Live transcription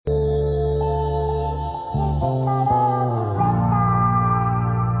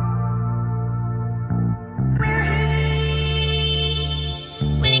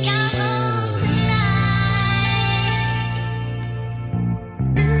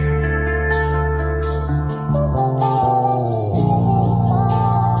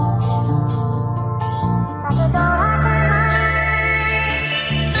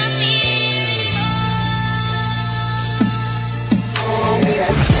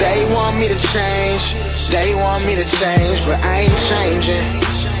They want me to change, they want me to change, but I ain't changing,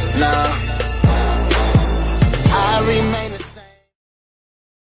 nah. I remain the same.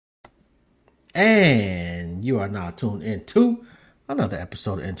 And you are now tuned into another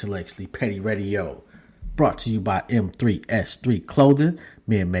episode of Intellectually Petty Radio, brought to you by M3S3 Clothing.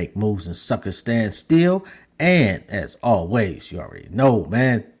 Men make moves and suckers stand still. And as always, you already know,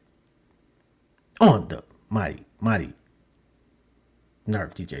 man, on the mighty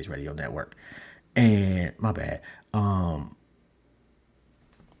Nerve DJs Radio Network. And my bad, I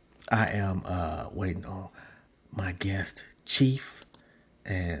am waiting on my guest Chief,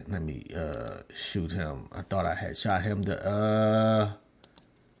 and let me shoot him. I thought I had shot him the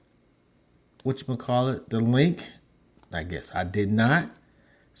whatchamacallit, the link. I guess I did not,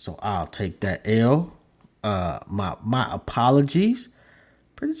 so I'll take that L. My apologies.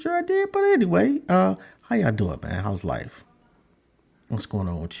 Pretty sure I did, but anyway, how y'all doing, man? How's life? What's going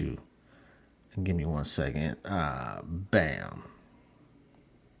on with you? And give me 1 second. Bam.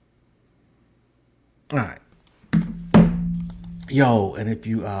 All right. Yo, and if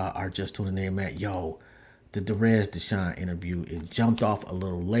you are just tuning in, man, the Derez Deshaun interview, it jumped off a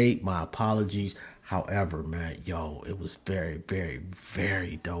little late. My apologies. However, man, it was very, very,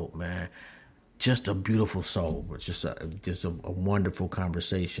 very dope, man. Just a beautiful soul. Just a wonderful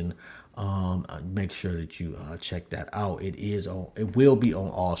conversation. Make sure that you check that out. It will be on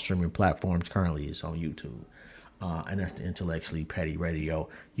all streaming platforms. Currently, it's on YouTube, and that's the Intellectually Petty Radio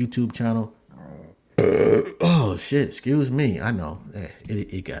YouTube channel. Oh shit! Excuse me. I know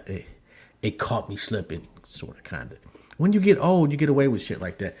it caught me slipping, sort of, kind of. When you get old, you get away with shit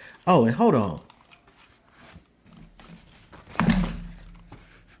like that. Oh, and hold on.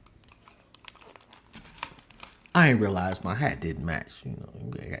 I ain't realized my hat didn't match.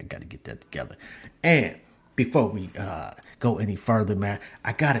 I got to get that together. And before we go any further, man,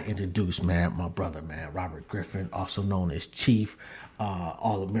 I got to introduce, man, my brother, man, Robert Griffin, also known as Chief,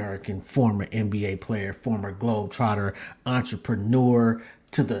 All-American, former NBA player, former Globetrotter, entrepreneur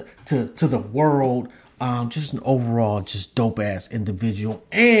to the world. Just an overall, just dope-ass individual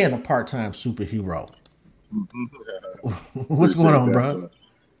and a part-time superhero. What's going on, bro?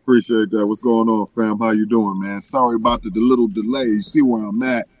 Appreciate that. What's going on, fam? How you doing, man? Sorry about the little delay. You see where I'm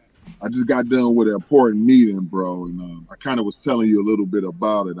at. I just got done with an important meeting, bro. And I kind of was telling you a little bit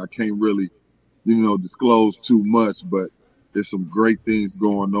about it. I can't really, disclose too much, but there's some great things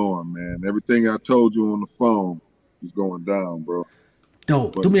going on, man. Everything I told you on the phone is going down, bro.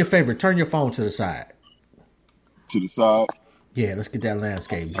 Dope. Do me a favor. Turn your phone to the side. To the side? Yeah, let's get that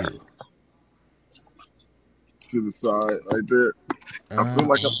landscape view. To the side, right there. I feel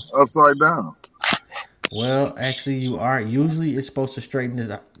like I'm upside down. Well, actually, you are. Usually, it's supposed to straighten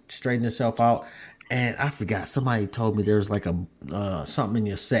itself out. And I forgot. Somebody told me there's like a something in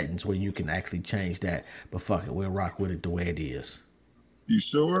your settings where you can actually change that. But fuck it, we'll rock with it the way it is. You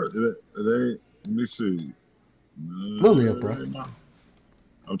sure? It ain't. Let me see. We'll live, bro.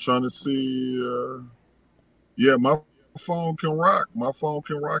 I'm trying to see. Yeah, my phone can rock. My phone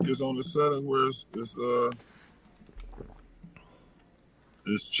can rock. It's on the settings where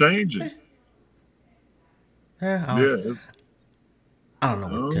it's changing. I don't know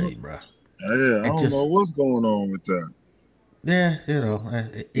what to tell you, bro. Yeah, I don't know what's going on with that. Yeah,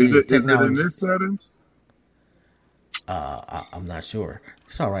 is it in this settings? I'm not sure.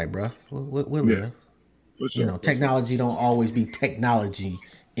 It's all right, bro. We'll live. For sure. Technology don't always be technology.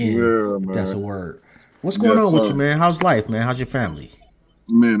 If that's a word. What's going on with you, man? How's life, man? How's your family?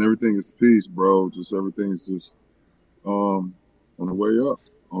 Man, everything is peace, bro. Just everything's just on the way up.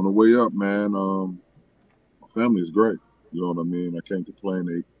 On the way up, man. My family is great. You know what I mean? I can't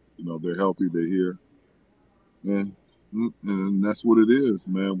complain. They're healthy. They're here. Man, and that's what it is,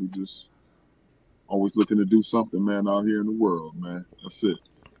 man. We just always looking to do something, man, out here in the world, man. That's it.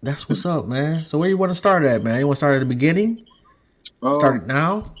 That's what's up, man. So where you want to start at, man? You want to start at the beginning? Start it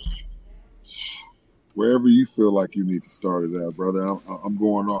now? Wherever you feel like you need to start it at, brother. I'm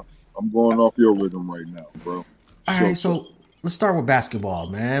going off your rhythm right now, bro. All right, so let's start with basketball,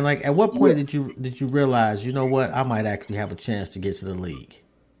 man. Like, at what point did you realize, you know what, I might actually have a chance to get to the league?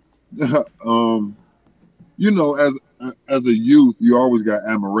 As a youth, you always got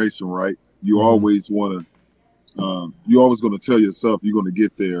admiration, right? You always want to. You always going to tell yourself you're going to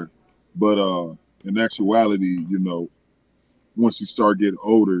get there, but in actuality, once you start getting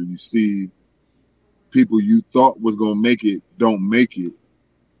older, you see people you thought was going to make it don't make it.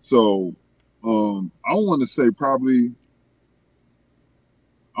 So I want to say probably.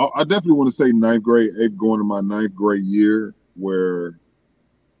 I definitely want to say ninth grade, going to my ninth grade year, where,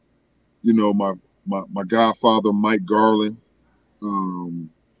 my godfather Mike Garland,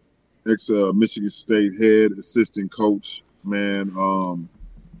 ex Michigan State head assistant coach. Man,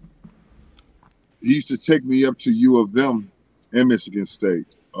 he used to take me up to U of M and Michigan State.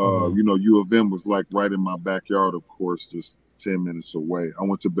 Mm-hmm. U of M was like right in my backyard, of course, just 10 minutes away. I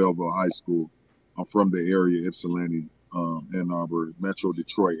went to Belleville High School. I'm from the area, Ypsilanti, Ann Arbor, Metro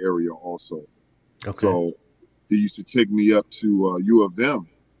Detroit area also. Okay. So he used to take me up to U of M,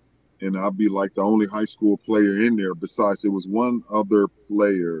 and I'd be like the only high school player in there. Besides, there was one other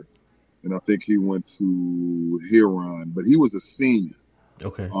player, and I think he went to Huron, but he was a senior.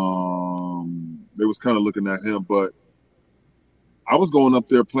 Okay. They was kind of looking at him, but I was going up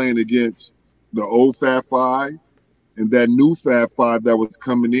there playing against the old Fab Five and that new Fab Five that was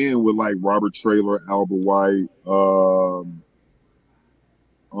coming in with like Robert Traylor, Albert White,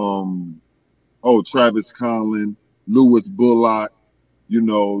 Travis Conlon, Lewis Bullock.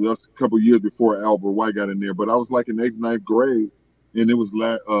 That's a couple years before Albert White got in there. But I was like in 8th, 9th grade, and it was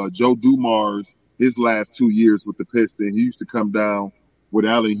Joe Dumars, his last 2 years with the Pistons. He used to come down with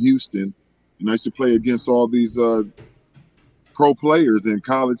Allen Houston, and I used to play against all these pro players and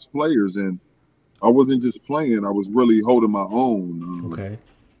college players, and I wasn't just playing; I was really holding my own. Okay.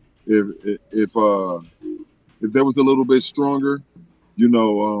 If they was a little bit stronger,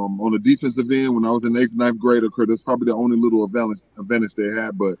 on the defensive end when I was in 8th, 9th grade, okay, that's probably the only little advantage they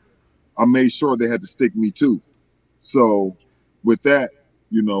had, but I made sure they had to stick me too. So with that,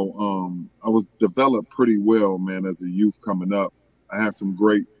 I was developed pretty well, man, as a youth coming up. I had some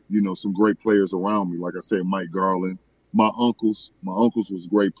great players around me. Like I said, Mike Garland, my uncles was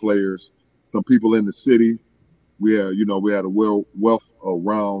great players. Some people in the city. We had a wealth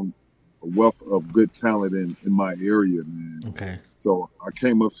of good talent in my area, man. Okay. So I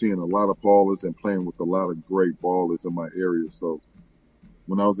came up seeing a lot of ballers and playing with a lot of great ballers in my area. So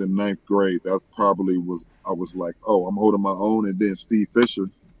when I was in 9th grade, I was like, oh, I'm holding my own. And then Steve Fisher,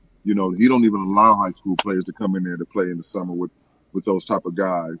 he don't even allow high school players to come in there to play in the summer with those type of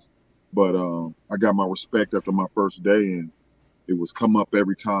guys. But I got my respect after my first day, and it was come up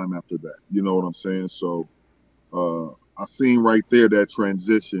every time after that. You know what I'm saying? So I seen right there that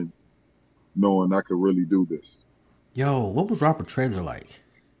transition, knowing I could really do this. Yo, what was Robert Traylor like?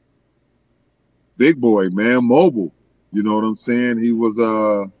 Big boy, man, mobile. You know what I'm saying? He was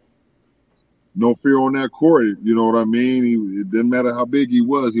no fear on that court. You know what I mean? It didn't matter how big he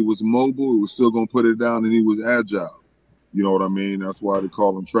was mobile. He was still gonna put it down, and he was agile. You know what I mean? That's why they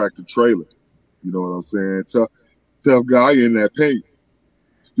call him Tractor Trailer. You know what I'm saying? Tough guy in that paint.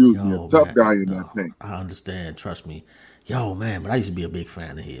 Excuse me, a tough guy in that paint. I understand. Trust me. Yo, man, but I used to be a big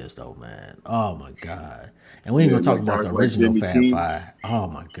fan of his, though, man. Oh, my God. And we ain't going to talk about the original Fab Five. Oh,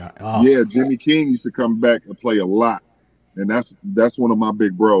 my God. Oh. Yeah, Jimmy King used to come back and play a lot. And that's one of my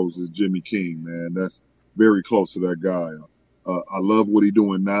big bros is Jimmy King, man. That's very close to that guy. I love what he's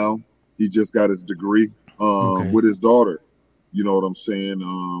doing now. He just got his degree with his daughter. You know what I'm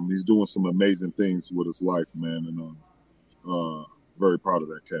saying? He's doing some amazing things with his life, man. And very proud of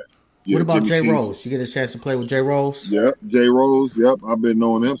that cat. Yeah, what about Jay Rose? You get a chance to play with Jay Rose? Yep, Jay Rose. Yep, I've been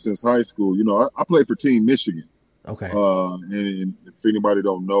knowing him since high school. I played for Team Michigan. Okay. And if anybody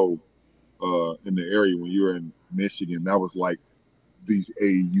don't know, in the area when you're in Michigan, that was like these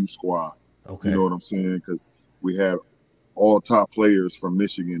AAU squad. Okay. You know what I'm saying? Because we had all top players from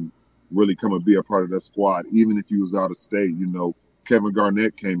Michigan really come and be a part of that squad, even if you was out of state. Kevin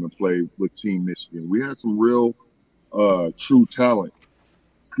Garnett came and played with Team Michigan. We had some real true talent.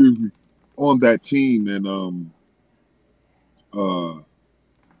 Excuse me, on that team, and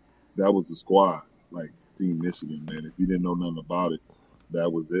that was the squad, like Team Michigan, man. If you didn't know nothing about it, that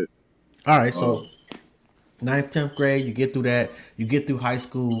was it. All right, so 9th, 10th grade, you get through that, you get through high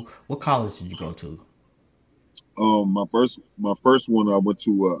school. What college did you go to? My first one, I went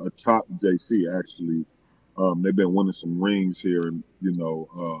to a top JC actually. They've been winning some rings here, and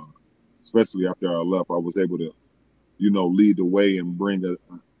especially after I left, I was able to lead the way and bring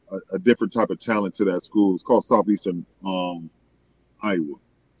a different type of talent to that school. It's called Southeastern Iowa. Okay.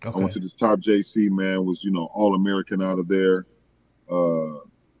 I went to this top JC, man, was, All-American out of there.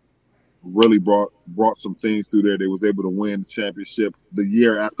 Really brought some things through there. They was able to win the championship the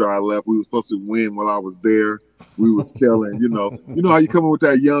year after I left. We were supposed to win while I was there. We was killing, you know how you come in with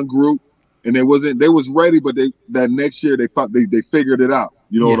that young group and they was ready, but that next year they figured it out.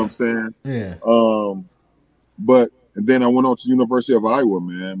 You know what I'm saying? Yeah. And then I went on to University of Iowa,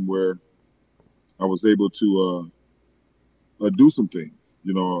 man, where I was able to do some things.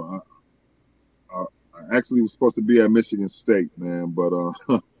 I actually was supposed to be at Michigan State, man, but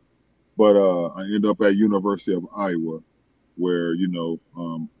I ended up at University of Iowa, where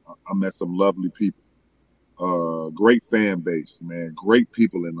I met some lovely people, great fan base, man, great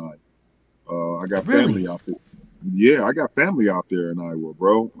people in Iowa. I got Really? family out there. Yeah, I got family out there in Iowa,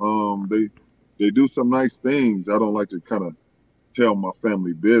 bro. They do some nice things. I don't like to kind of tell my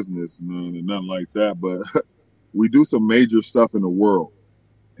family business, man, and nothing like that. But we do some major stuff in the world,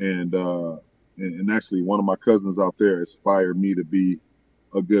 and actually, one of my cousins out there inspired me to be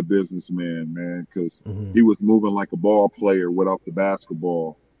a good businessman, man, because Mm-hmm. he was moving like a ball player without the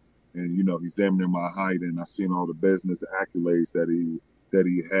basketball, and you know he's damn near my height, and I seen all the business accolades that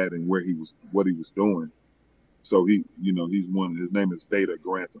he had and what he was doing. So he's one. His name is Veda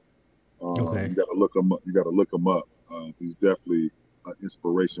Grantham. Okay. You got to look him up. He's definitely an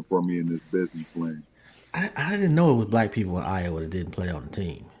inspiration for me in this business lane. I didn't know it was black people in Iowa that didn't play on the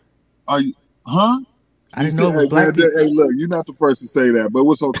team. Are you, huh? I didn't know it was black people. Hey, look, you're not the first to say that, but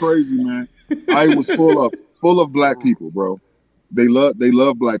what's so crazy, man? I was full of black people, bro. They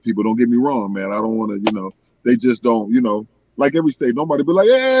love black people. Don't get me wrong, man. I don't want to, they just don't, like every state, nobody be like,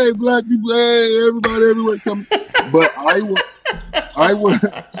 hey, black people, hey, everybody, everywhere come. But I would,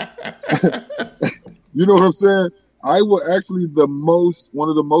 you know what I'm saying? Iowa actually one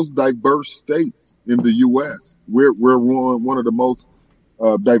of the most diverse states in the U.S. We're one of the most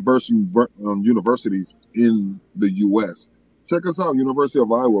diverse universities in the U.S. Check us out, University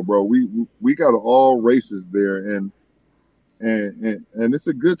of Iowa, bro. We got all races there, and it's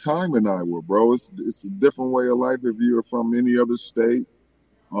a good time in Iowa, bro. It's a different way of life if you're from any other state.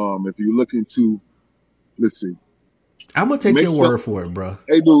 If you're looking to, let's see. I'm gonna take your word for it, bro.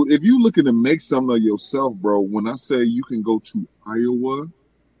 Hey, dude, if you looking to make something of yourself, bro, when I say you can go to Iowa,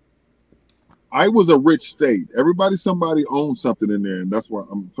 Iowa's a rich state. Somebody owns something in there, and that's why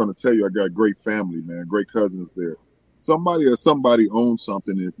I'm trying to tell you I got a great family, man, great cousins there. Somebody owns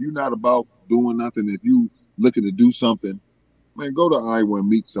something. If you're not about doing nothing, if you looking to do something, man, go to Iowa and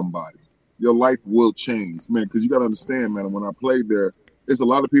meet somebody. Your life will change, man, because you got to understand, man, when I played there, there's a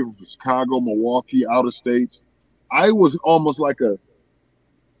lot of people from Chicago, Milwaukee, outer states. I was almost like a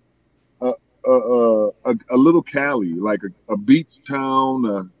little Cali, like a beach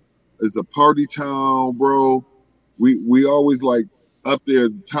town, is a party town, bro. We always like up there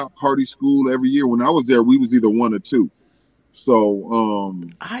as the top party school every year. When I was there, we was either one or two. So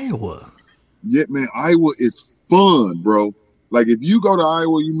Iowa. Yeah, man, Iowa is fun, bro. Like if you go to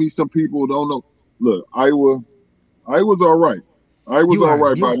Iowa, you meet some people who don't know. Look, Iowa's all right. Iowa's all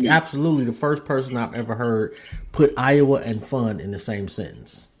right by me. Absolutely the first person I've ever heard put Iowa and fun in the same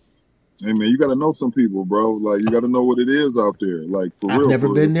sentence. Hey man, you got to know some people, bro. Like you got to know what it is out there. Like for real. I've never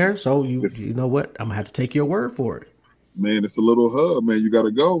been there, so you know what? I'm gonna have to take your word for it. Man, it's a little hub, man. You got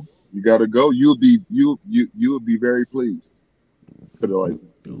to go. You got to go. You'll be very pleased. Put it like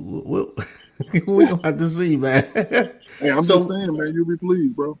we're gonna have to see, man. Hey, I'm just saying, man. You'll be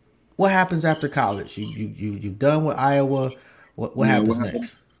pleased, bro. What happens after college? You've done with Iowa. What happens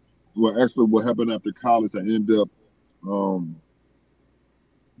next? Well, actually, what happened after college? I ended up,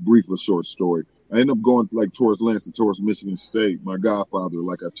 brief but short story. I ended up going like towards Lansing, towards Michigan State. My godfather,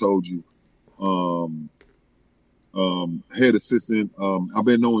 like I told you, head assistant. I've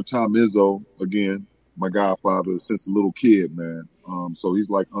been knowing Tom Izzo, again, my godfather, since a little kid, man. So he's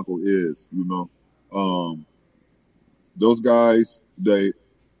like Uncle Iz, those guys, they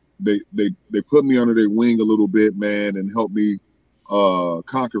put me under their wing a little bit, man, and helped me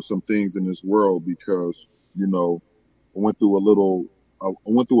conquer some things in this world because, I went through a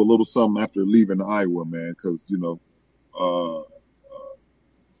little something after leaving Iowa, man, because,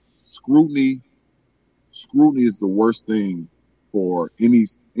 scrutiny is the worst thing for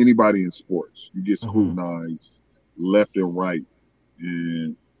anybody in sports. You get scrutinized left and right,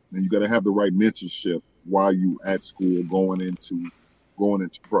 and you got to have the right mentorship while you at school going into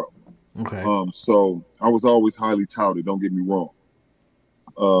pro. Okay. So I was always highly touted. Don't get me wrong.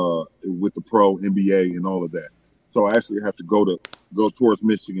 With the pro NBA and all of that. So I actually have to go towards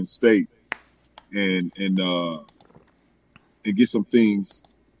Michigan State and get some things,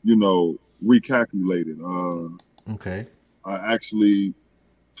 recalculated. Okay. I actually,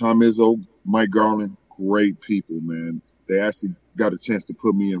 Tom Izzo, Mike Garland, great people, man. They actually got a chance to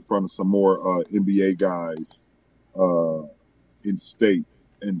put me in front of some more NBA guys in state.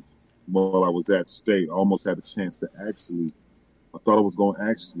 And while I was at state, I almost had a chance to I thought I was going to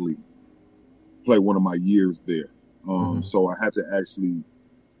actually play one of my years there. So I had to actually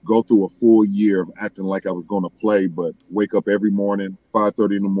go through a full year of acting like I was going to play, but wake up every morning,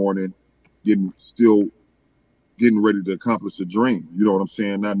 5:30 in the morning, getting ready to accomplish a dream. You know what I'm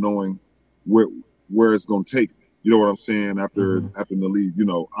saying? Not knowing where it's going to take me. You know what I'm saying? After to leave,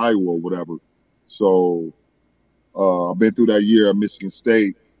 Iowa or whatever. So I've been through that year at Michigan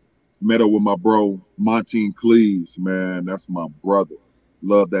State. Met up with my bro, Montine Cleaves, man. That's my brother.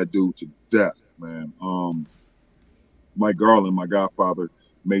 Love that dude to depth, man. Mike Garland, my godfather,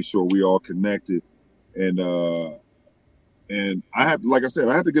 made sure we all connected, and I had, like I said,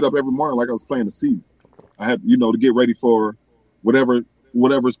 I had to get up every morning like I was playing the season. I had, to get ready for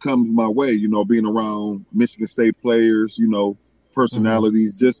whatever's comes my way. Being around Michigan State players,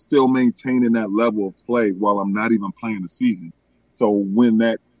 personalities, just still maintaining that level of play while I'm not even playing the season. So when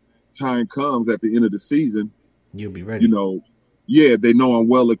that time comes at the end of the season, you'll be ready. Yeah, they know I'm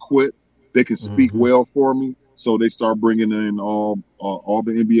well equipped. They can speak well for me. So they start bringing in all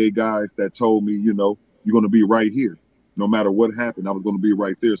the NBA guys that told me, you're going to be right here. No matter what happened, I was going to be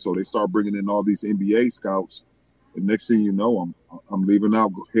right there. So they start bringing in all these NBA scouts. And next thing you know, I'm leaving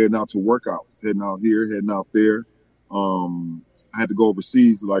out, heading out to workouts, heading out here, heading out there. I had to go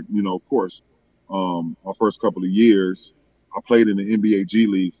overseas, like, of course, our first couple of years. I played in the NBA G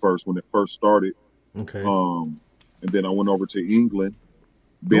League first when it first started. Okay. And then I went over to England.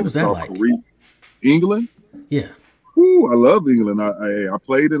 What was that like? Korea. England? Yeah. Ooh, I love England. I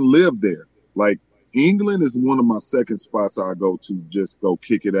played and lived there. Like, England is one of my second spots I go to, just go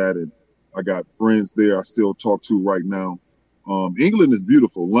kick it at it. I got friends there I still talk to right now. England is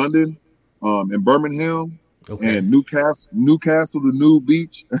beautiful. London, and Birmingham, and Newcastle, the new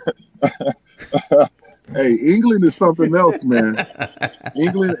beach. Hey, England is something else, man.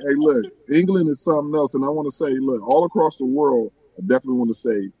 England is something else. And I want to say, look, all across the world, I definitely want to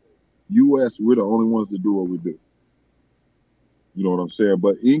say, U.S., we're the only ones that do what we do. You know what I'm saying?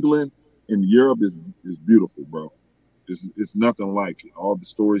 But England and Europe is beautiful, bro. It's nothing like it. All the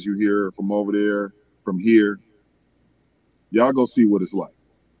stories you hear from over there, from here, y'all go see what it's like.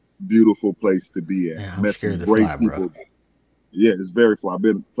 Beautiful place to be at. Yeah, I'm Met scared some to great fly, people. bro. Yeah, it's very fly. I've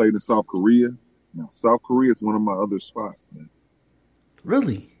been played in South Korea. Now, South Korea is one of my other spots, man.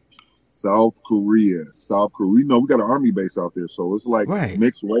 Really? South Korea. We got an army base out there, so it's like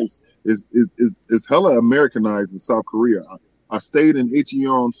mixed race. It's hella Americanized in South Korea. I stayed in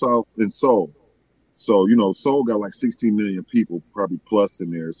Incheon, South in Seoul. So, Seoul got like 16 million people, probably plus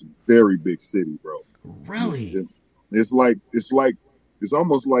in there. It's a very big city, bro. Really? It's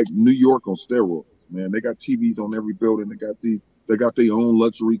almost like New York on steroids, man. They got TVs on every building. They got their own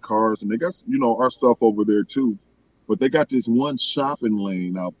luxury cars, and they got, our stuff over there too. But they got this one shopping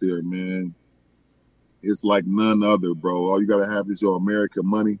lane out there, man. It's like none other, bro. All you got to have is your American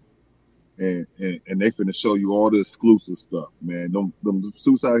money. And they finna show you all the exclusive stuff, man. Them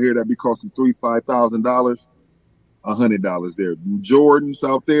suits out here that be costing $5,000, $100 there. Jordans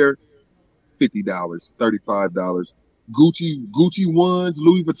out there, $50, $35. Gucci ones,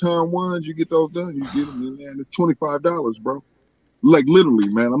 Louis Vuitton ones, you get those done. You get them, man. It's $25, bro. Like literally,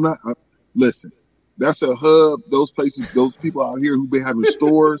 man. Listen. That's a hub. Those places, those people out here who been having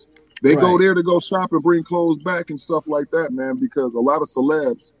stores. They go there to go shop and bring clothes back and stuff like that, man, because a lot of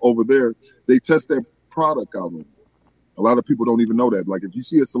celebs over there, they test their product out on them. A lot of people don't even know that. Like, if you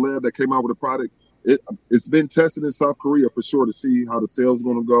see a celeb that came out with a product, it's been tested in South Korea for sure to see how the sales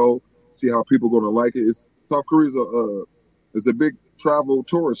going to go, see how people going to like it. South Korea is a big travel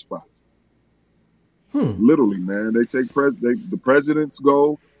tourist spot. Literally, man. They take the presidents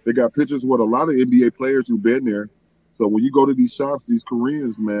go. They got pictures with a lot of NBA players who've been there. So when you go to these shops, these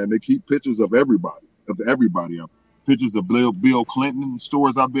Koreans, man, they keep pictures of everybody. Pictures of Bill Clinton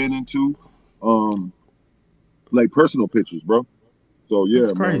stores I've been into, like personal pictures, bro. So yeah,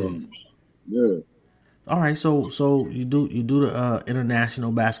 that's crazy. Man, yeah. All right, so you do the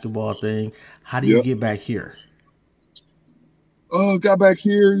international basketball thing. How do you get back here? Got back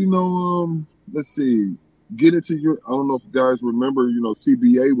here, let's see. Get into I don't know if you guys remember,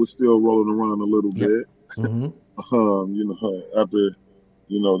 CBA was still rolling around a little bit. Mm-hmm. After,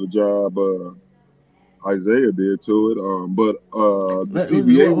 the job Isaiah did to it. But the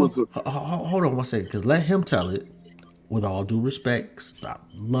CBA was... Hold on one second, because let him tell it. With all due respect, I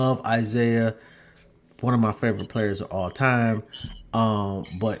love Isaiah, one of my favorite players of all time.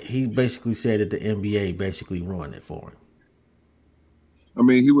 But he basically said that the NBA basically ruined it for him. I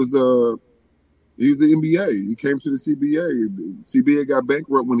mean, he was the NBA. He came to the CBA. The CBA got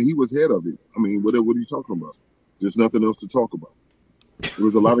bankrupt when he was head of it. I mean, what are you talking about? There's nothing else to talk about. It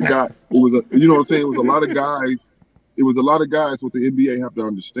was a lot of guys. You know what I'm saying? It was a lot of guys. It was a lot of guys what the NBA have to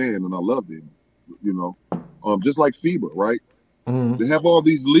understand, and I love it. Just like FIBA, right? Mm-hmm. They have all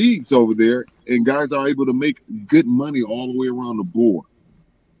these leagues over there, and guys are able to make good money all the way around the board.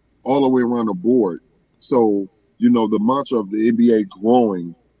 So, the mantra of the NBA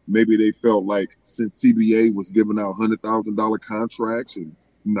growing, maybe they felt like since CBA was giving out $100,000 contracts and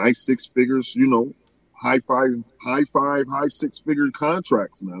nice six figures, high six figure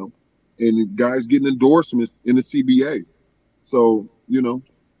contracts now, and guys getting endorsements in the CBA. So,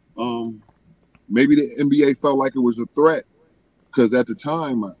 maybe the NBA felt like it was a threat because at the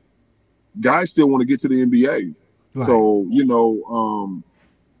time, guys still want to get to the NBA. Right. So,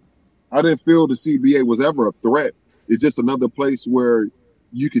 I didn't feel the CBA was ever a threat. It's just another place where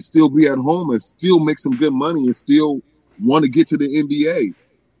you can still be at home and still make some good money and still want to get to the NBA.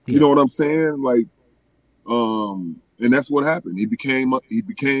 You know what I'm saying? Like, and that's what happened. He became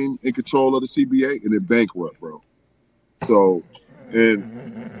in control of the CBA and it bankrupt, bro. So,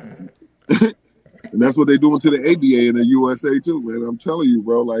 and and that's what they're doing to the ABA and the USA too, man. I'm telling you,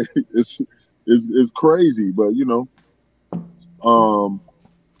 bro. Like, it's crazy, but you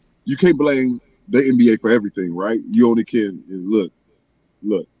can't blame the NBA for everything, right? You only can look.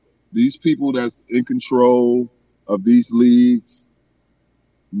 These people that's in control of these leagues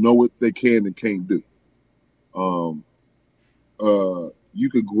know what they can and can't do. You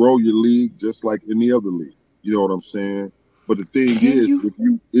could grow your league just like any other league. You know what I'm saying? But the thing is,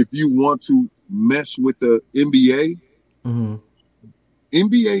 if you want to mess with the NBA,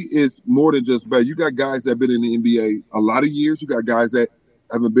 NBA is more than just bad. You got guys that have been in the NBA a lot of years. You got guys that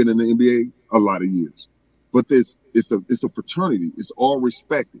haven't been in the NBA a lot of years. But it's a fraternity. It's all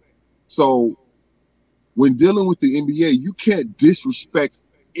respected. So when dealing with the NBA, you can't disrespect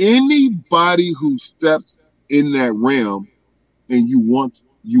anybody who steps in that realm, and you want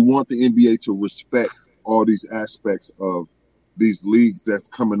the NBA to respect all these aspects of these leagues that's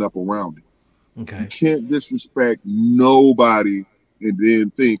coming up around it. Okay. You can't disrespect nobody and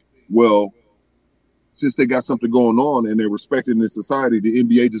then think, well, since they got something going on and they're respected in this society, the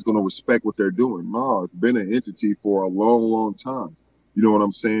NBA just going to respect what they're doing. No, it's been an entity for a long, long time. You know what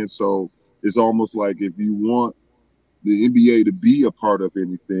I'm saying? So it's almost like if you want the NBA to be a part of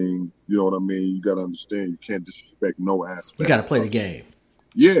anything, you know what I mean? You got to understand you can't disrespect no aspect. You got to play the game.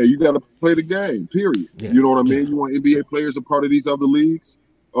 Yeah, you got to play the game, period. Yeah, you know what I mean? You want NBA players a part of these other leagues,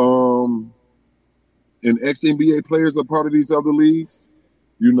 and ex-NBA players are part of these other leagues.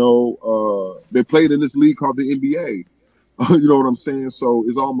 They played in this league called the NBA. You know what I'm saying? So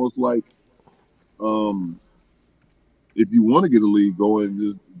it's almost like if you want to get a league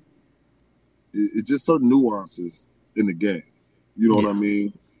going, it's just certain nuances in the game. You know what I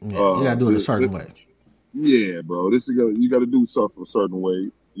mean? Yeah. You got to do it a certain way. Yeah, bro. You got to do stuff a certain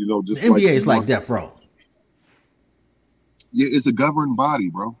way. Just the NBA is like death row. Yeah, it's a governing body,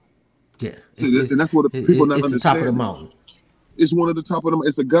 bro. Yeah, and that's what people not understand. It's the top of the mountain. It's one of the top of them.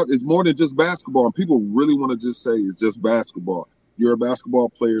 It's more than just basketball. And people really want to just say it's just basketball. You're a basketball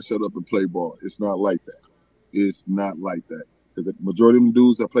player, shut up and play ball. It's not like that. It's not like that. Because the majority of them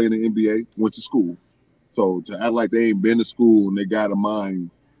dudes that play in the NBA went to school. So to act like they ain't been to school and they got a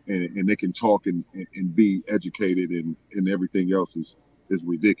mind and they can talk and be educated and everything else is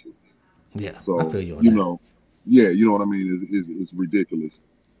ridiculous. Yeah, so I feel you on that. Yeah, you know what I mean? It's ridiculous.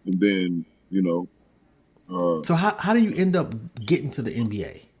 And then, so how do you end up getting to the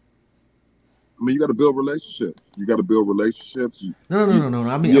NBA? I mean, you got to build relationships. No.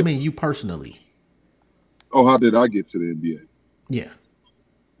 I mean you personally. Oh, how did I get to the NBA? Yeah.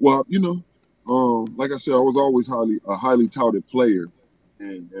 Well, like I said, I was always a highly touted player,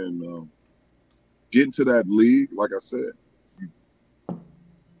 and getting to that league, like I said,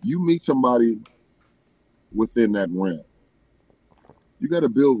 you meet somebody within that realm. You got to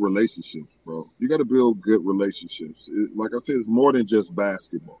build relationships, bro. You got to build good relationships. Like I said, it's more than just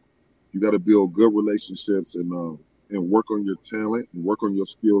basketball. You got to build good relationships and work on your talent and work on your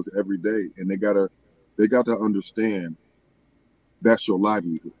skills every day. And they got to understand that's your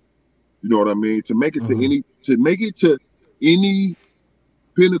livelihood. You know what I mean? To make it to any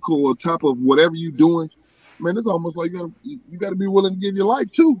pinnacle or top of whatever you're doing, man, it's almost like you got to be willing to give your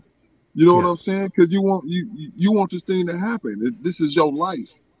life too. You know what I'm saying? Because you want this thing to happen. This is your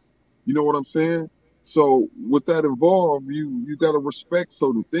life. You know what I'm saying? So with that involved, you got to respect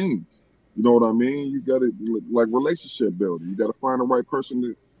certain things. You know what I mean? You got to, like relationship building. You got to find the right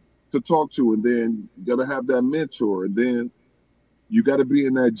person to talk to, and then you got to have that mentor, and then you got to be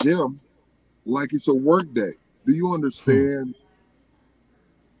in that gym like it's a work day. Do you understand?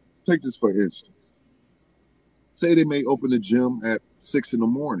 Take this for instance. Say they may open the gym at 6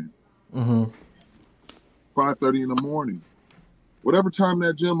 a.m. 5:30 in the morning. Whatever time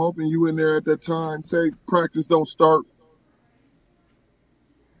that gym open, you in there at that time. Say practice don't start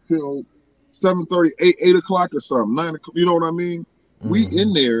till 7:30, 8 o'clock or something, 9 o'clock. You know what I mean? We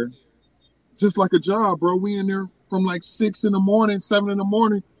in there just like a job, bro. We in there from like 6 in the morning, 7 in the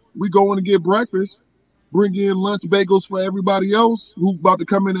morning. We go in and get breakfast, bring in lunch bagels for everybody else who about to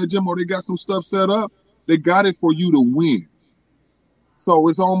come in that gym, or they got some stuff set up. They got it for you to win. So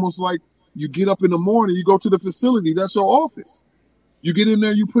it's almost like you get up in the morning, you go to the facility, that's your office. You get in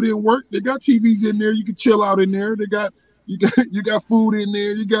there, you put in work. They got TVs in there. You can chill out in there. You got food in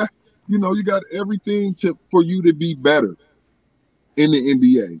there. You got everything for you to be better in the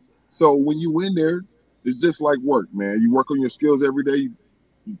NBA. So when you in there, it's just like work, man. You work on your skills every day.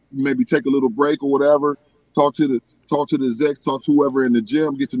 You maybe take a little break or whatever. Talk to the execs, talk to whoever in the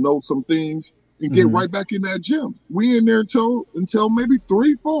gym, get to know some things, and get right back in that gym. We in there until maybe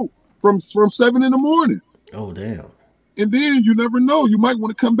 3, 4, from 7 in the morning. Oh, damn. And then you never know. You might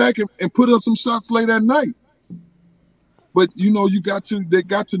want to come back and put up some shots late at night. But they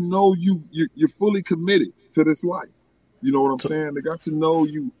got to know you're fully committed to this life. You know what I'm saying? They got to know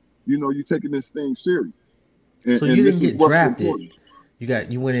you taking this thing serious. So you didn't get drafted.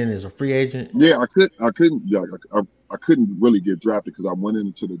 You went in as a free agent? Yeah, I couldn't really get drafted because I went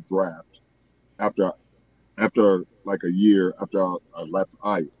into the draft after like a year after I left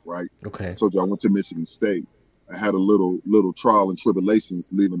Iowa, right? Okay. So I went to Michigan State. I had a little trial and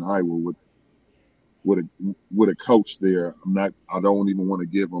tribulations leaving Iowa with a coach there. I don't even want to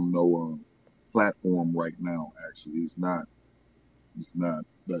give him no platform right now. Actually, he's not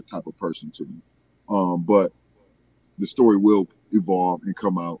that type of person to me. But the story will evolve and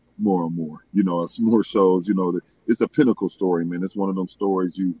come out more and more. It's more shows. It's a pinnacle story, man. It's one of them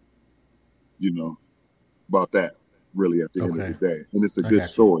stories about that really at the end of the day, and it's a good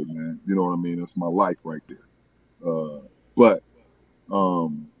story, man. You know what I mean? It's my life right there. But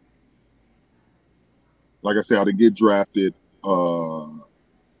like I said, I didn't get drafted.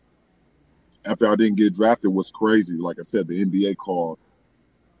 After I didn't get drafted, was crazy. Like I said, the NBA called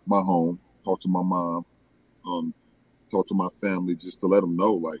my home, talked to my mom, talked to my family just to let them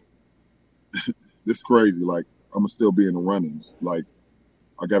know, like, this is crazy. Like, I'm gonna still be in the runnings. Like,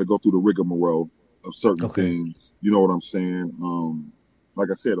 I got to go through the rigmarole of certain things. You know what I'm saying?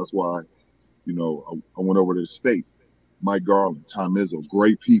 Like I said, that's why, I went over to the state. Mike Garland, Tom Izzo,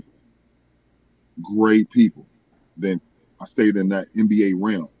 great people. Then I stayed in that NBA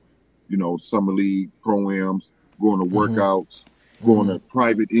realm. Summer league programs, going to workouts, going to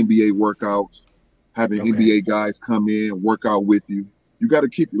private NBA workouts, having NBA guys come in, work out with you. You got to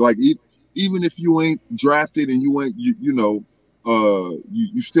keep, like, even if you ain't drafted and you ain't, you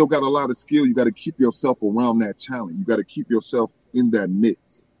still got a lot of skill. You got to keep yourself around that talent. You got to keep yourself in that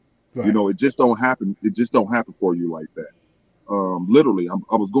mix. Right. It just don't happen. It just don't happen for you like that. Literally,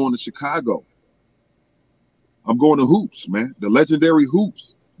 I was going to Chicago. I'm going to Hoops, man. The legendary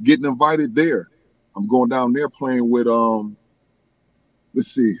Hoops. Getting invited there. I'm going down there playing with let's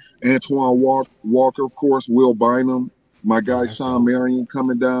see, Antoine Walker, of course, Will Bynum, my guy Sean Marion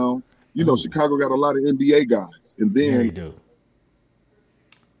coming down. Chicago got a lot of NBA guys. And then they do.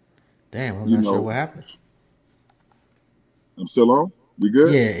 Damn, I'm not sure what happened. I'm still on? We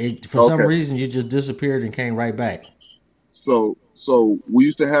good? Yeah, for some reason you just disappeared and came right back. So we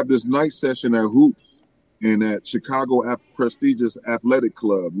used to have this night session at Hoops. And at Chicago prestigious athletic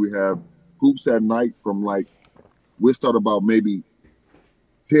club, we have hoops at night from we'll start about maybe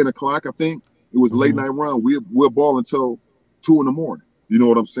 10 o'clock, I think. It was a late night run. We'll ball until 2 in the morning. You know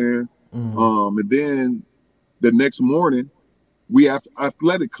what I'm saying? And then the next morning, we have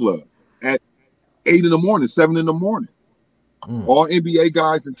athletic club at 8 in the morning, 7 in the morning. All NBA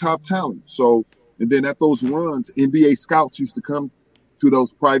guys and top talent. So, and then at those runs, NBA scouts used to come to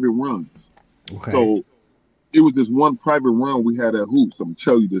those private runs. Okay. So, it was this one private run we had at Hoops. I'm gonna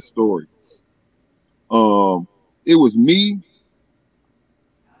tell you this story. It was me.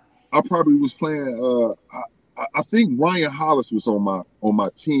 I probably was playing. I think Ryan Hollis was on my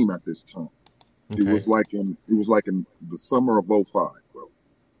team at this time. Okay. It was like in the summer of 05, bro.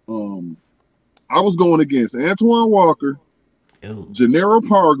 I was going against Antoine Walker, Gennaro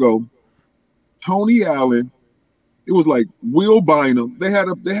Pargo, Tony Allen. It was like Will Bynum. They had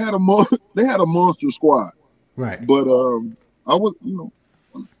a monster squad. Right. But I was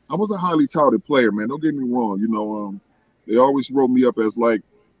a highly touted player, man. Don't get me wrong. They always wrote me up as like,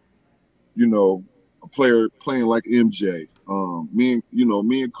 a player playing like MJ. Me and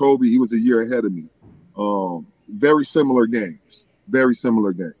Kobe, he was a year ahead of me. Very similar games,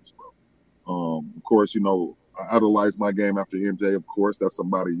 bro. Of course, I idolized my game after MJ. Of course, that's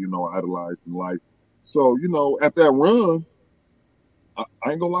somebody I idolized in life. So at that run, I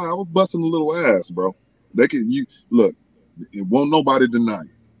ain't gonna lie, I was busting a little ass, bro. Look, it won't nobody deny it.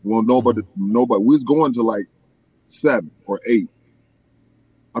 Won't nobody. We was going to like 7 or 8.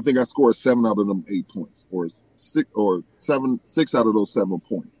 I think I scored 7 out of them 8 points, or 6 out of those 7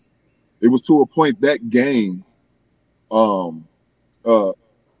 points. It was to a point that game.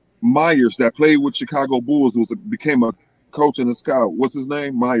 Myers, that played with Chicago Bulls, became a coach and a scout. What's his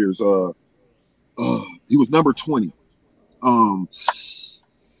name? Myers. He was number 20. Um,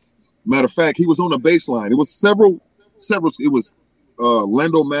 Matter of fact, he was on the baseline. It was several. It was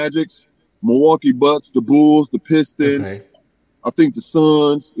Orlando Magics, Milwaukee Bucks, the Bulls, the Pistons. Okay. I think the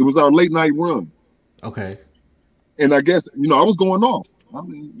Suns. It was our late night run. Okay. And I guess, I was going off. I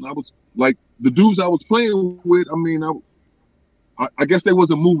mean, I was like the dudes I was playing with. I mean, I guess they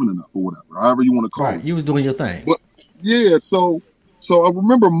wasn't moving enough or whatever, however you want to call it. You was doing your thing. But yeah, so I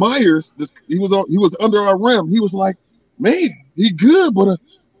remember Myers. He was under our rim. He was like, "Man, he good, but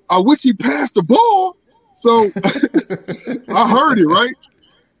I wish he passed the ball." So I heard it right.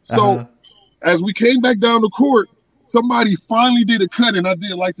 So as we came back down the court, somebody finally did a cut, and I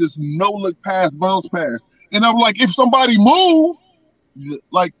did like this no-look pass, bounce pass. And I'm like, if somebody move,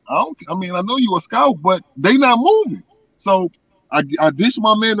 like, I know you a scout, but they not moving. So I dished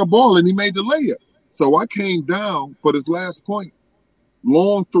my man the ball, and he made the layup. So I came down for this last point.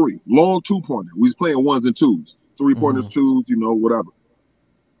 Long two-pointer. We was playing ones and twos. Three-pointers, twos, whatever.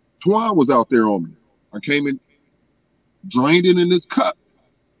 Twan was out there on me. I came in, drained it in this cup,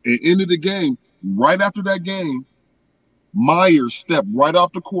 and ended the game. Right after that game, Myers stepped right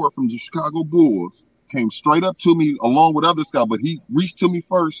off the court from the Chicago Bulls, came straight up to me along with other scouts, but he reached to me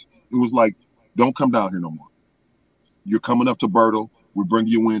first and was like, "Don't come down here no more. You're coming up to Bertle. We're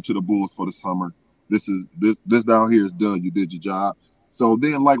bringing you into the Bulls for the summer. This down here is done. You did your job." So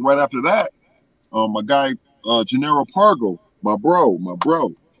then, like right after that, my guy Gennaro Pargo, my bro,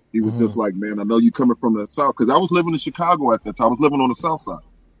 he was just like, "Man, I know you coming from the South," because I was living in Chicago at that time. I was living on the South Side.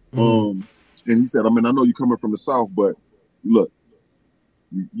 And he said, "I know you coming from the South, but look,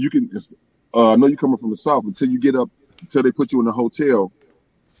 you can. I know you coming from the South until they put you in a hotel.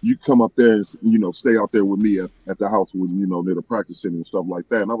 You come up there and stay out there with me at the house with near the practice center and stuff like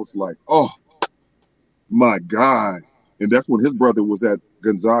that." And I was like, "Oh my God!" And that's when his brother was at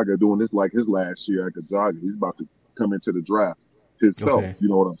Gonzaga doing this like his last year at Gonzaga. He's about to come into the draft himself. Okay. You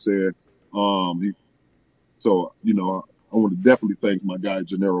know what I'm saying? I want to definitely thank my guy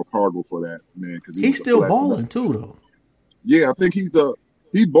Gennaro Pargo for that, man, because he's still balling too, though. Yeah, I think he's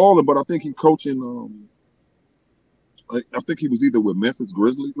balling, but I think he's coaching. I think he was either with Memphis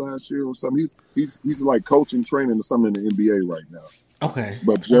Grizzlies last year or something. He's like coaching, training or something in the NBA right now. Okay,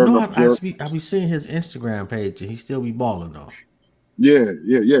 but I be seeing his Instagram page, and he still be balling though. Yeah.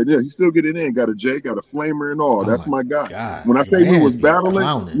 He still get it in. Got a J, got a flamer and all. That's my guy. God, when I say we was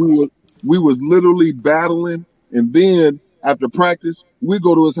battling, we was literally battling, and then after practice, we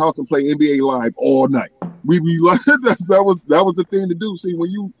go to his house and play NBA Live all night. We be like that was the thing to do. See, when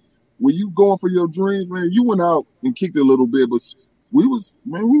you going for your dreams, man, you went out and kicked it a little bit, but we was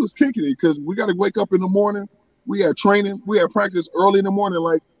kicking it because we got to wake up in the morning. We had training, we had practice early in the morning,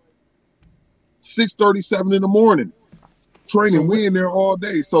 like 6:37 in the morning. Training, we in there all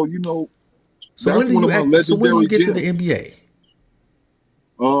day. So that's one of my legendary. So when you get to the NBA?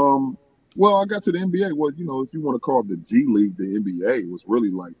 Well, I got to the NBA. Well, if you want to call it the G League, the NBA, it was really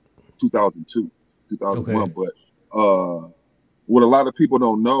like 2002, 2001. Okay. But what a lot of people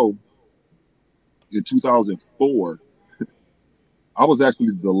don't know, in 2004, I was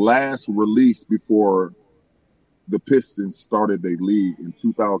actually the last release before the Pistons started their league in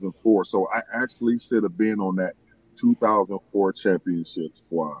 2004. So I actually should have been on that 2004 championship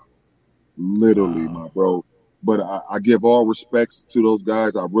squad. Literally, my bro. But I give all respects to those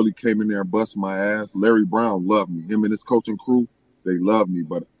guys. I really came in there and bust my ass. Larry Brown loved me. Him and his coaching crew, they love me.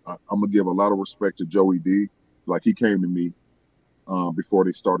 But I'm going to give a lot of respect to Joey D. Like, he came to me before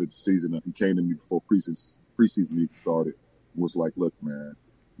they started the season. He came to me before preseason even started. Was like, "Look, man,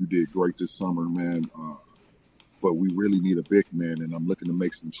 you did great this summer, man. But we really need a big man, and I'm looking to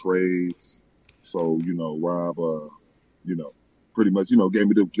make some trades." So, Rob, pretty much,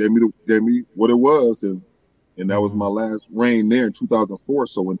 gave me what it was, and that was my last reign there in 2004.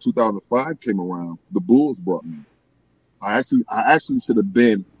 So when 2005 came around, the Bulls brought me. I actually should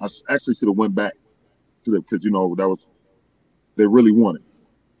have went back to because that was they really wanted.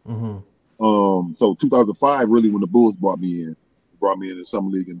 So 2005 really when the Bulls brought me in the summer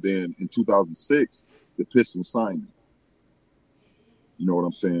league, and then in 2006 the Pistons signed me. You know what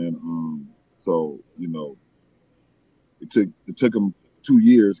I'm saying? So it took them 2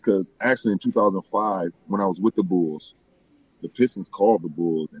 years, because actually in 2005 when I was with the Bulls, the Pistons called the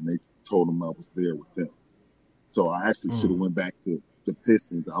Bulls and they told them I was there with them. So I actually should have went back to the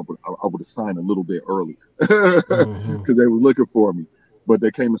Pistons. I would have signed a little bit earlier because they were looking for me. But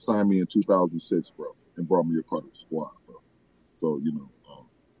they came and signed me in 2006, bro, and brought me a part of the squad, bro. So,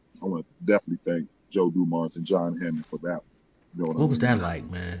 I want to definitely thank Joe Dumars and John Hammond for that. What was that like,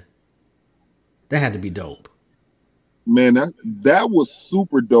 man? That had to be dope. Man, that was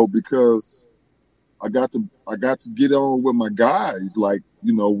super dope, because I got to get on with my guys, like,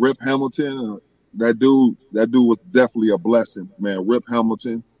 you know, Rip Hamilton. That dude was definitely a blessing, man. Rip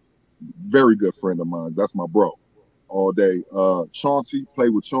Hamilton, very good friend of mine. That's my bro, all day. Chauncey, played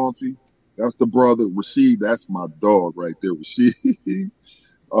with Chauncey. That's the brother. Rasheed, that's my dog right there. Rasheed.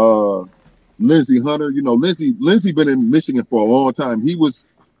 Lindsey Hunter, you know, Lindsey been in Michigan for a long time. He was,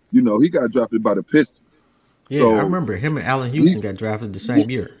 you know, he got drafted by the Pistons. Yeah, So I remember him and Allen Houston got drafted the same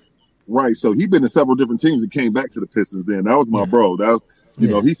year. Right. So he been in several different teams and came back to the Pistons then. That was my Yeah. bro. That was, you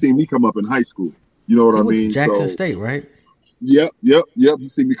know, he seen me come up in high school. You know what I went to mean? Jackson State, right? Yep. He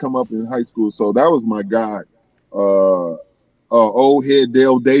seen me come up in high school. So that was my guy. Old head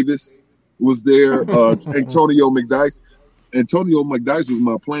Dale Davis was there. Antonio McDyess. Antonio McDyess was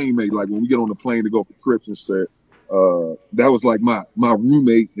my plane mate. Like when we get on the plane to go for trips and shit, that was like my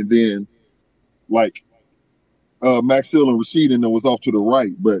roommate. And then like Max Hill and Rasheed and then was off to the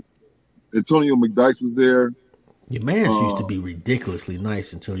right. But Antonio McDyess was there. Your man used to be ridiculously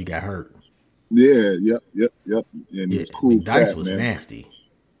nice until he got hurt. Yeah, yep. And he was cool. McDyess was nasty.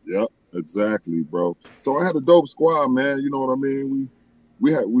 Yep, exactly, bro. So I had a dope squad, man. You know what I mean?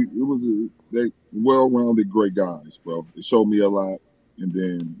 It was they well-rounded, great guys, bro. It showed me a lot, and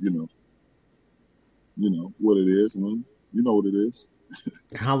then you know what it is, man. You know what it is.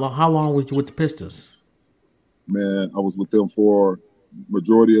 How long were you with the Pistons? Man, I was with them for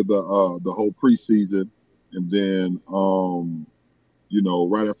majority of the whole preseason, and then you know,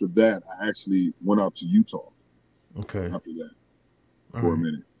 right after that, I actually went out to Utah. Okay. After that, for a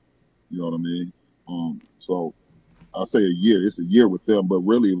minute, you know what I mean. So I'll say a year. It's a year with them, but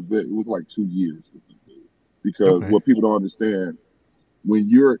really it was like 2 years with them, because what people don't understand, when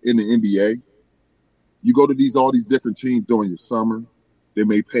you're in the NBA, you go to all these different teams during your summer. They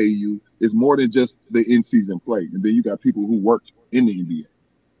may pay you. It's more than just the in-season play. And then you got people who work in the NBA.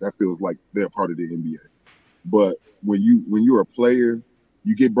 That feels like they're part of the NBA. But when you're a player,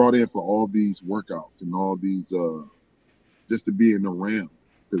 you get brought in for all these workouts and all these just to be in the realm,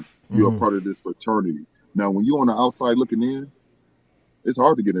 because you're a part of this fraternity. Now, when you're on the outside looking in, it's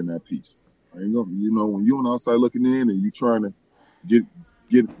hard to get in that piece. You know, when you're on the outside looking in and you're trying to get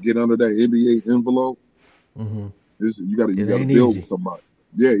under that NBA envelope, you got to build with somebody.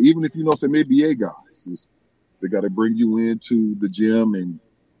 Yeah, even if you know some NBA guys, they got to bring you into the gym and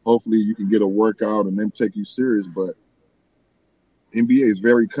hopefully you can get a workout and them take you serious. But NBA is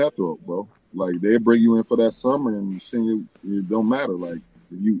very cutthroat, bro. Like they bring you in for that summer and it don't matter. Like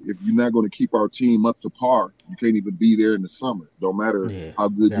if you're not going to keep our team up to par, you can't even be there in the summer. Don't matter how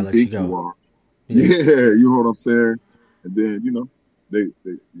good you think you are. Yeah, you know what I'm saying. And then you know they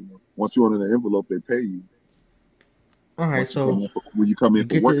once you're under the envelope, they pay you. All right, so when you come in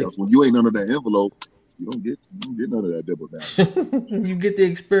for workouts, when you ain't under that envelope, you don't get none of that double down. You get the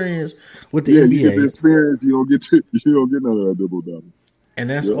experience with the NBA. You get the experience. You don't get none of that double down.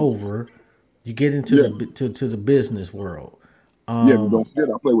 And that's over. You get into the business world. Don't forget,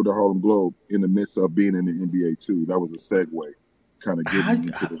 I played with the Harlem Globe in the midst of being in the NBA too. That was a segue, kind of getting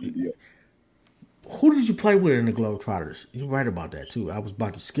into the NBA. Who did you play with in the Globetrotters? You're right about that too. I was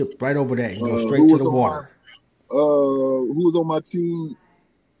about to skip right over that and go straight to the water. Who was on my team?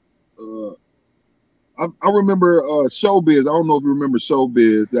 I remember Showbiz. I don't know if you remember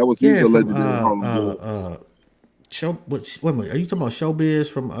Showbiz. That was he's a legendary Harlem Globe. Wait a minute. Are you talking about Showbiz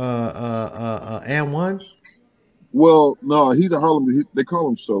from And One? Well, no, he's a Harlem. They call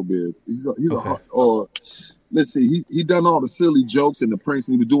him Showbiz. Let's see. He done all the silly jokes and the pranks,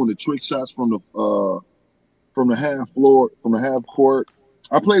 and he was doing the trick shots from the half floor, from the half court.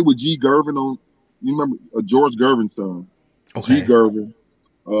 I played with G. Gervin on. You remember George Gervin's son? Okay. G. Gervin.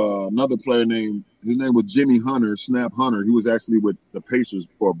 Another player his name was Jimmy Hunter, Snap Hunter. He was actually with the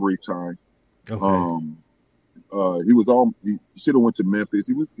Pacers for a brief time. Okay. He should have went to Memphis.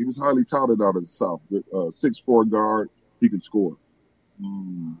 He was highly touted out of the South. 6'4" guard, he can score.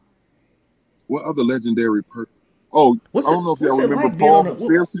 What other legendary I don't know if y'all remember Paul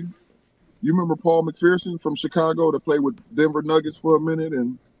McPherson. You remember Paul McPherson from Chicago that played with Denver Nuggets for a minute?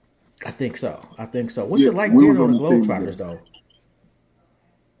 And I think so. What's it like being on the Globetrotters though?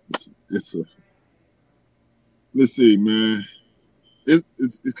 Let's see, man.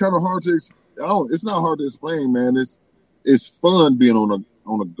 It's kind of hard to. It's not hard to explain, man. It's fun being on the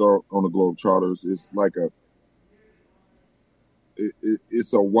Globetrotters. It's like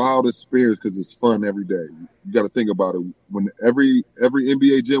it's a wild experience because it's fun every day. You got to think about it. When every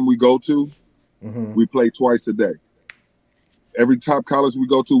NBA gym we go to, we play twice a day. Every top college we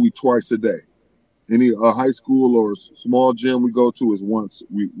go to, we twice a day. Any high school or small gym we go to is once.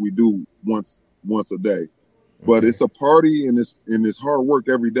 We do once a day. But it's a party and it's hard work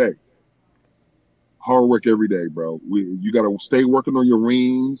every day. Hard work every day, bro. You got to stay working on your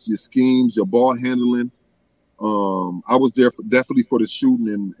reams, your schemes, your ball handling. I was there definitely for the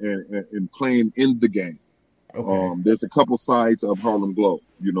shooting and playing in the game. Okay. There's a couple sides of Harlem Globe.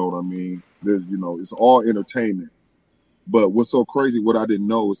 You know what I mean? There's, it's all entertainment. But what's so crazy, what I didn't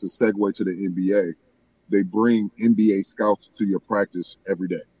know is a segue to the NBA. They bring NBA scouts to your practice every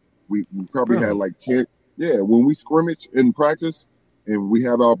day. We probably had Really? like 10. Yeah, when we scrimmage in practice and we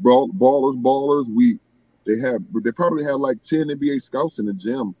had our ballers, they probably had like 10 NBA scouts in the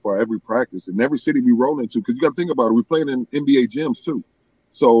gym for every practice in every city we roll into. Because you got to think about it, we playing in NBA gyms too.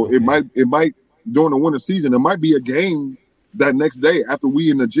 So it Okay. might during the winter season, it might be a game that next day after we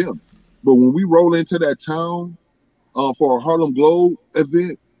in the gym. But when we roll into that town for a Harlem Globe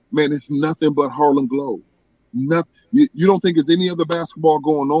event, man, it's nothing but Harlem Globe. Nothing. You don't think there's any other basketball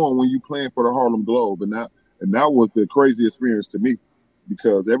going on when you playing for the Harlem Globe, and that was the crazy experience to me,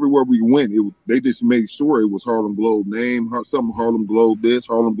 because everywhere we went, they just made sure it was Harlem Globe name, something Harlem Globe this,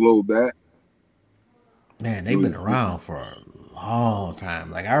 Harlem Globe that. Man, It they've been was around for a long time.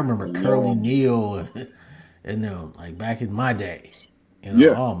 Like I remember a Curly long, Neal and them, like back in my day.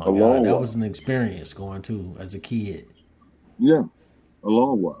 yeah, Oh a my God, long that while, was an experience going to as a kid. yeah, a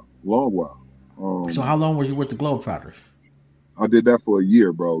long while. So how long were you with the Globetrotters? I did that for a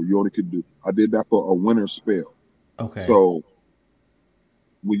year, bro. I did that for a winter spell. Okay. So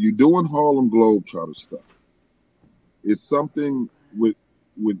when you're doing Harlem Globetrotter stuff, it's something when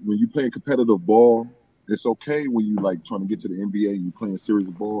you playing competitive ball. It's okay when you like trying to get to the NBA and you playing series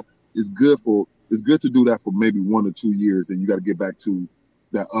of ball. It's good to do that for maybe 1 or 2 years. Then you got to get back to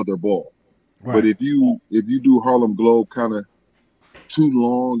that other ball. But Right. if you do Harlem Globe kind of too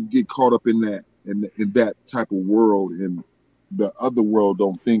long, you get caught up in that type of world, and the other world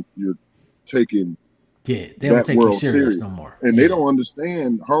don't think you're taking Yeah, they don't that take you world serious serious, no more. and they Yeah. don't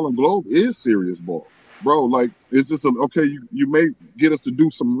understand Harlem Globe is serious ball, bro. Like it's just okay. You may get us to do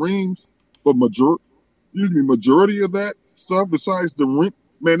some reams, but majority of that stuff besides the ring,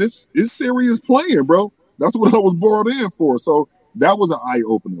 man, it's serious playing, bro. That's what I was brought in for. So that was an eye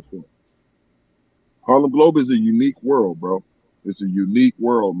opener for me. Harlem Globe is a unique world, bro. It's a unique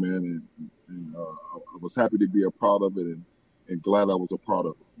world, man, and I was happy to be a part of it, and glad I was a part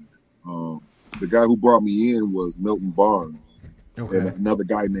of it. Um, the guy who brought me in was Milton Barnes and Okay. another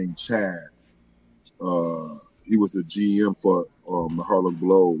guy named Chad. He was the GM for the Harlem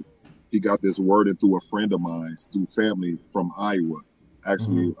Globe. He got this word in through a friend of mine, through family from Iowa. Hmm.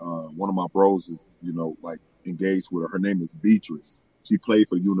 Actually, one of my bros is, like engaged with her. Her name is Beatrice. She played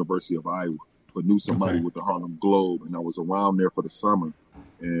for University of Iowa, but knew somebody Okay. with the Harlem Globe, and I was around there for the summer,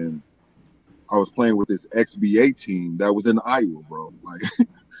 and I was playing with this XBA team that was in Iowa, bro. Like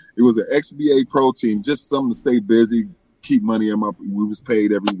it was an XBA pro team, just something to stay busy, keep money in my. We was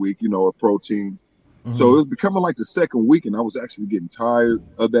paid every week, a pro team. So Hmm. it was becoming like the second week, and I was actually getting tired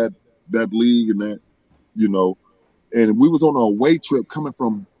of that league and that, you know. And we was on a away trip coming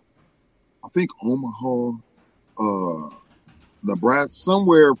from, I think Omaha, Nebraska,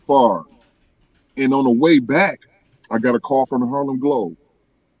 somewhere far. And on the way back, I got a call from the Harlem Globe.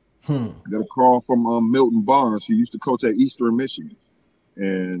 Hmm. I got a call from Milton Barnes. He used to coach at Eastern Michigan,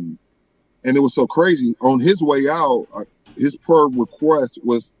 and it was so crazy. On his way out, his per request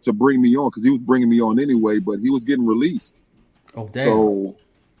was to bring me on because he was bringing me on anyway, but he was getting released. Oh damn. So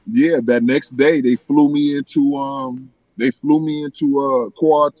yeah, that next day they flew me into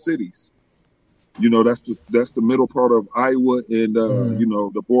Quad Cities. That's the middle part of Iowa and Hmm.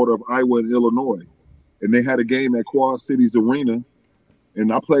 the border of Iowa and Illinois, and they had a game at Quad Cities Arena,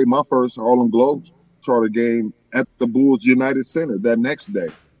 and I played my first Harlem Globetrotter game at the Bulls United Center that next day.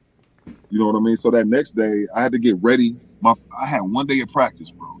 You know what I mean? So that next day, I had to get ready. I had 1 day of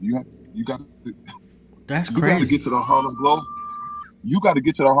practice, bro. You got That's you got to get crazy. to the Harlem Globe. You got to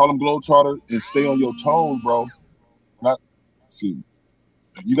get to the Harlem Globetrotter and stay on your toes, bro. Not see.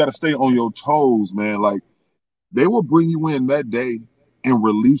 You got to stay on your toes, man. Like they will bring you in that day and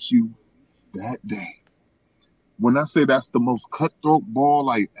release you that day. When I say that's the most cutthroat ball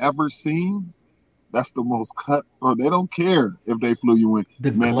I ever seen, that's the most cutthroat. They don't care if they flew you in,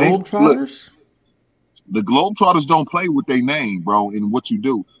 The man. They look. Globetrotters. The Globetrotters don't play with their name, bro, and what you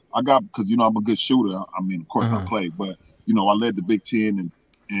do. Because I'm a good shooter. I mean, of Uh course I huh. play, but I led the Big Ten,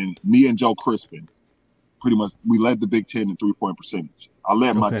 and me and Joe Crispin, pretty much we led the Big Ten in 3-point percentage. I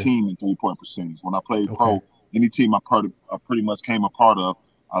led my Okay. team in 3-point percentage. When I played Okay. pro, any team I pretty much came a part of,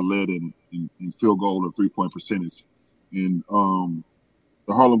 I led in field goal or 3-point percentage. And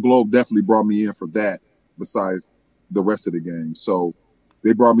the Harlem Globe definitely brought me in for that. Besides the rest of the game, so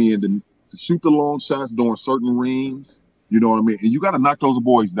they brought me in to shoot the long shots during certain reams. You know what I mean? And you got to knock those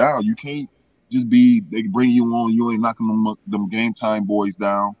boys down. You can't they bring you on. You ain't knocking them game time boys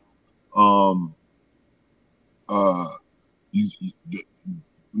down. Um,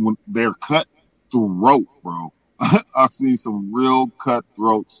 when they're cutthroat, bro. I seen some real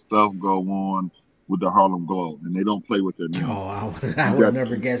cutthroat stuff go on with the Harlem Globe, and they don't play with their name. Oh, I would have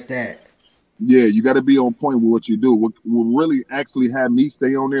never guessed that. Yeah, you got to be on point with what you do. What really actually had me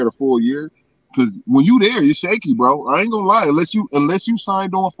stay on there the full year, because when you there, you're shaky, bro. I ain't gonna lie. Unless you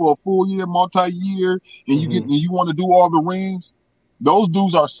signed on for a full year, multi-year, and you want to do all the rings, those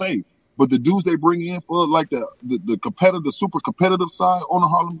dudes are safe. But the dudes they bring in for like the competitive, super competitive side on the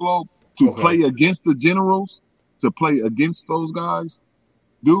Harlem Globe to play against the generals, to play against those guys,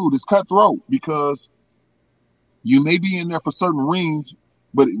 dude, it's cutthroat, because you may be in there for certain rings,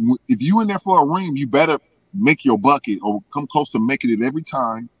 but if you in there for a ring, you better make your bucket or come close to making it every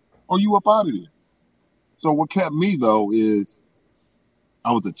time, or you up out of there. So what kept me though is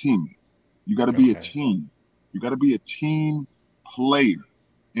I was a teammate. You got to be a team. You got to be a team player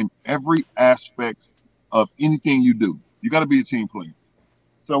in every aspect of anything you do. You got to be a team player.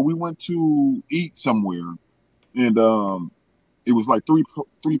 So we went to eat somewhere, and it was like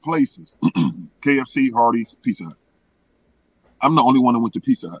three places: KFC, Hardee's, Pizza Hut. I'm the only one that went to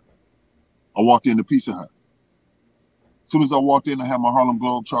Pizza Hut. I walked into Pizza Hut. As soon as I walked in, I had my Harlem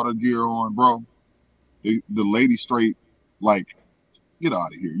Globetrotter gear on, bro. The lady straight like, get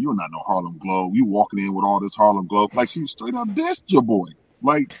out of here. You're not no Harlem Globe. You walking in with all this Harlem Globe. Like, she was straight up dissed your boy.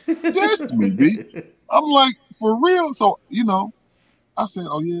 Like, dissed me, B. I'm like, for real? So, I said,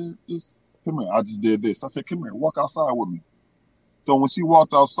 oh, yeah, just come here. I just did this. I said, come here, walk outside with me. So when she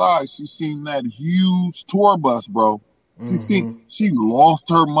walked outside, she seen that huge tour bus, bro. She lost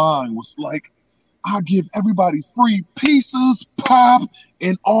her mind, was like, I give everybody free pieces, pop,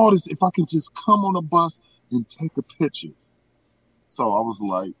 and all this if I can just come on a bus and take a picture. So I was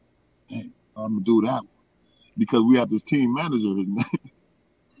like, hey, I'm going to do that one. Because we had this team manager.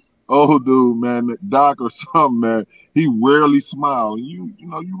 Oh, dude, man, Doc or something, man. He rarely smiled. You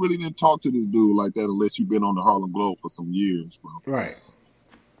really didn't talk to this dude like that unless you've been on the Harlem Globe for some years, bro. Right.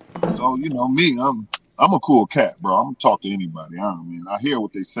 So, me, I'm a cool cat, bro. I'm going to talk to anybody. I hear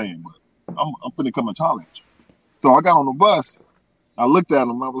what they're saying, but I'm finna come and holler at you. So I got on the bus. I looked at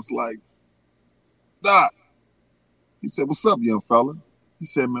him. I was like, Doc. He said, what's up, young fella? He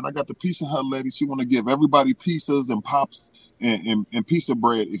said, man, I got the Pizza Hut lady. She want to give everybody pizzas and pops and pizza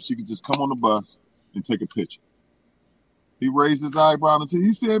bread if she could just come on the bus and take a picture. He raised his eyebrow and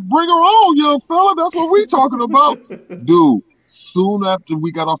he said, bring her on, young fella. That's what we talking about. Dude, soon after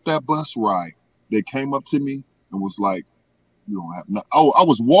we got off that bus ride, they came up to me and was like, you don't have no. Oh, I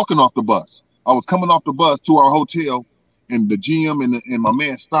was walking off the bus. I was coming off the bus to our hotel, and the GM and my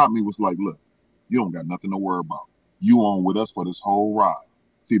man stopped me, was like, look, you don't got nothing to worry about. You on with us for this whole ride.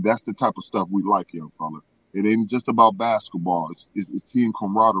 See, that's the type of stuff we like, young fella. It ain't just about basketball. It's team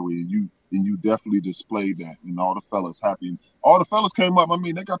camaraderie, and you definitely displayed that, and all the fellas happy. And all the fellas came up. I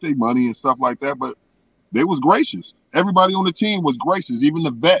mean, they got their money and stuff like that, but they was gracious. Everybody on the team was gracious, even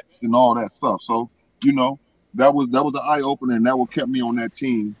the vets and all that stuff. So, that was an eye opener, and that what kept me on that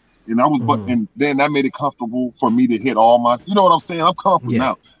team. And and then that made it comfortable for me to hit all my. You know what I'm saying? I'm comfortable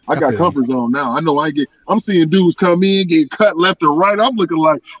now. I got comfort zone now. I know I'm seeing dudes come in, get cut left or right. I'm looking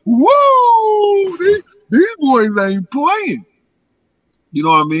like, whoa, these boys ain't playing. You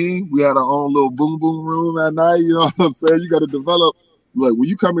know what I mean? We had our own little boom boom room at night. You know what I'm saying? You got to develop. Like, when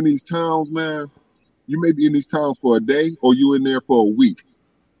you come in these towns, man, you may be in these towns for a day or you in there for a week.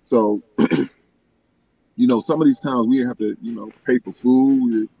 So, some of these towns we have to, pay for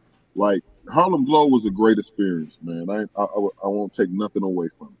food. Like, Harlem Globe was a great experience, man. I won't take nothing away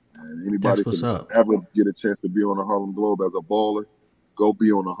from it, man. Anybody can ever get a chance to be on the Harlem Globe as a baller, go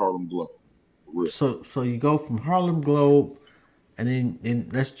be on the Harlem Globe. So you go from Harlem Globe, and then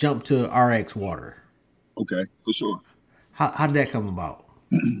let's jump to RX Water. Okay, for sure. How did that come about?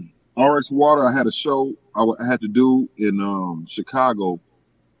 RX Water, I had a show I had to do in Chicago a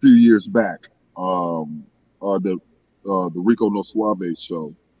few years back. The Rico No Suave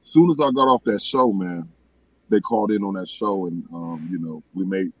show. As soon as I got off that show, man, they called in on that show, and we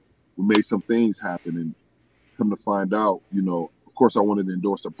made some things happen. And come to find out, of course, I wanted to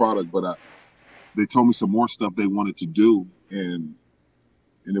endorse the product, but they told me some more stuff they wanted to do, and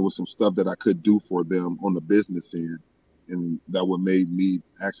there was some stuff that I could do for them on the business end, and that what made me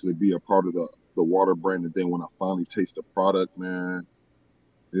actually be a part of the water brand. And then when I finally taste the product, man,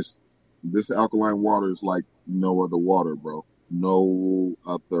 this alkaline water is like no other water, bro. No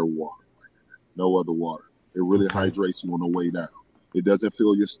other water. No other water. It really hydrates you on the way down. It doesn't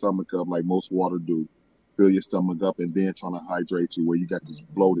fill your stomach up like most water do. Fill your stomach up and then trying to hydrate you where you got this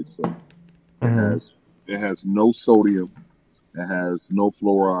bloated stuff. Mm-hmm. It has no sodium. It has no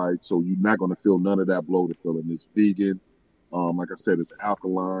fluoride, so you're not going to feel none of that bloated feeling. It's vegan. Like I said, it's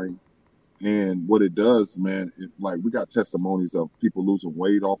alkaline. And what it does, man, like we got testimonies of people losing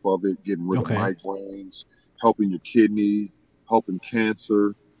weight off of it, getting rid of Okay. migraines, helping your kidneys, helping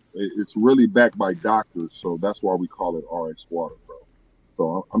cancer. It's really backed by doctors, so that's why we call it RX water, bro.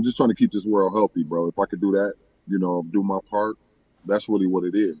 So I'm just trying to keep this world healthy, bro. If I could do that, do my part, that's really what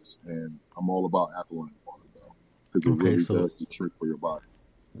it is. And I'm all about alkaline water, bro, because it Okay, really so does the trick for your body.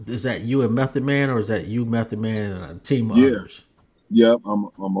 is that you and Method Man, or is that you, Method Man, and a team of Yeah. others? Yep,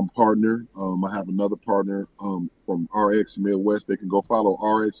 I'm a partner. I have another partner from RX Midwest. They can go follow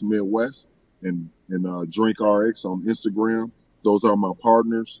RX Midwest and Drink RX on Instagram. Those are my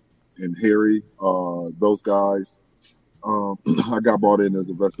partners. And Harry, those guys. I got brought in as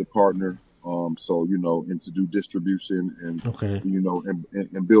a vested partner. So and to do distribution and Okay.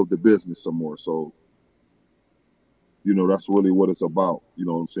 and build the business some more. So that's really what it's about. You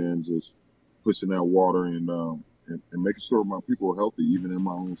know what I'm saying? Just pushing that water and making sure my people are healthy, even in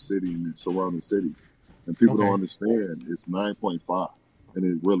my own city and in surrounding cities. And people Okay. don't understand it's 9.5, and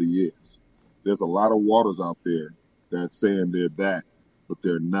it really is. There's a lot of waters out there that's saying they're that, but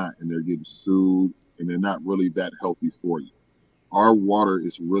they're not, and they're getting sued, and they're not really that healthy for you. Our water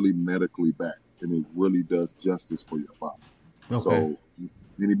is really medically backed, and it really does justice for your body. Okay. So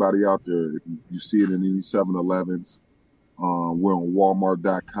anybody out there, if you see it in any 7-Elevens, we're on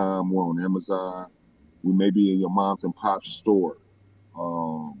Walmart.com, we're on Amazon. We may be in your mom's and pop's store.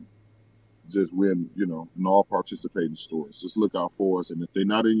 Just we're in all participating stores. Just look out for us. And if they're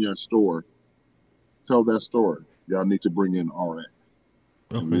not in your store, tell that store, y'all need to bring in RX.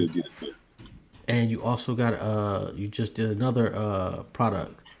 And we'll Okay. get it there. And you also got you just did another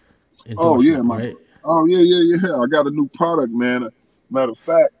product Oh yeah, endorsement, right? yeah. I got a new product, man. Matter of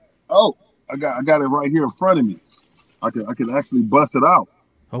fact, I got it right here in front of me. I can actually bust it out.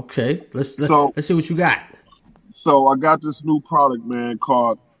 Okay. Let's So let's see what you got. so I got this new product, man,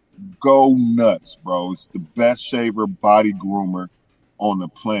 called Go Nuts, bro. It's the best shaver body groomer on the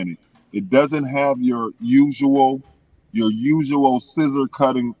planet. It doesn't have your usual scissor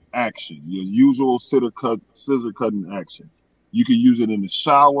cutting action, your usual scissor cutting action. You can use it in the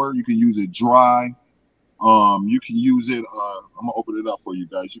shower. You can use it dry. You can use it. I'm gonna open it up for you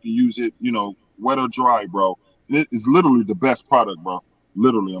guys. You can use it, wet or dry, bro. It is literally the best product, bro.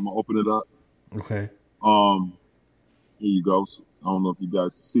 Literally, I'm gonna open it up. Okay. Here you go. I don't know if you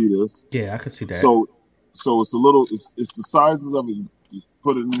guys can see this. Yeah, I can see that. So it's a little. It's the sizes of it. Just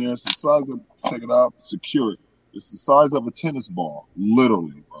put it in there. It's the size of. Check it out. Secure it. It's the size of a tennis ball,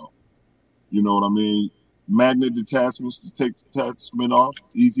 literally, bro. You know what I mean? Magnet detachments to take detachment off.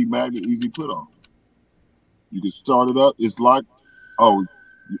 Easy magnet, easy put on. You can start it up. It's like, all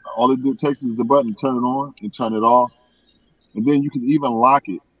it takes is the button, turn it on and turn it off. And then you can even lock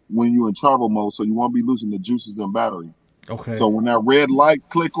it when you're in travel mode, so you won't be losing the juices and battery. Okay. So when that red light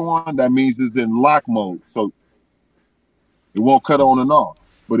click on, that means it's in lock mode. So it won't cut on and off.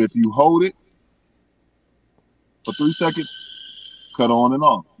 But if you hold it for 3 seconds, cut on and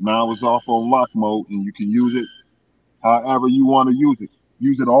off. Now it's off on lock mode, and you can use it however you want to use it.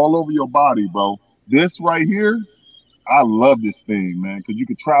 Use it all over your body, bro. This right here, I love this thing, man, because you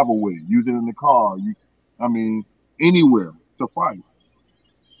can travel with it. Use it in the car. Anywhere suffice.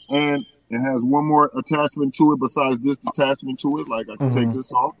 And it has one more attachment to it besides this attachment to it. Like I can take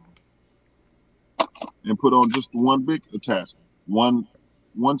this off and put on just one big attachment. One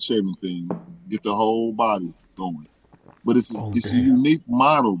shaving thing. Get the whole body going. But it's a unique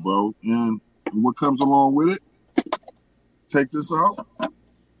model, bro. And what comes along with it? Take this out.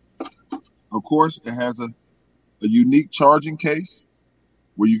 Of course, it has a unique charging case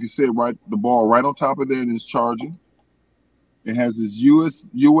where you can set the ball right on top of there and it's charging. It has this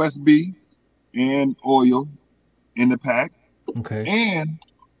USB and oil in the pack. Okay. And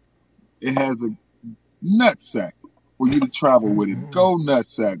it has a nut sack for you to travel with it. Go nut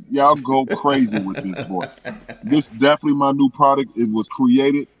sack. Y'all go crazy with this boy. This is definitely my new product. It was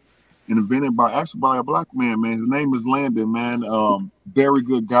created and invented by a black man, man. His name is Landon, man. Very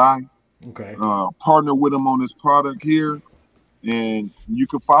good guy. Okay. Partner with him on this product here. And you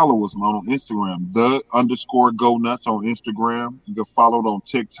can follow us on Instagram, _Go Nuts on Instagram. You can follow it on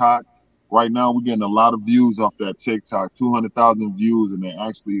TikTok. Right now, we're getting a lot of views off that TikTok, 200,000 views, and they're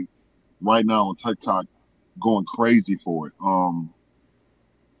actually right now on TikTok going crazy for it.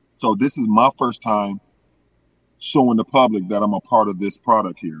 So this is my first time showing the public that I'm a part of this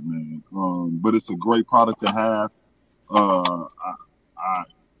product here, man. But it's a great product to have.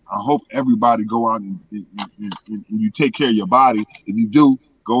 I hope everybody go out and you take care of your body. If you do,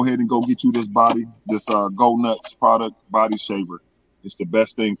 go ahead and go get you this Go Nuts product body shaver. It's the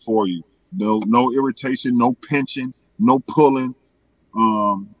best thing for you. No irritation, no pinching, no pulling.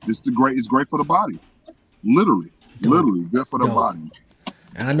 It's great for the body. Literally good for the body.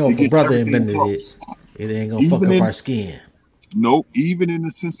 And I know if a brother invented it ain't gonna fuck up our skin. Nope, even in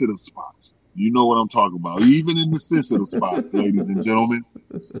the sensitive spots. You know what I'm talking about. Even in the sensitive spots, ladies and gentlemen,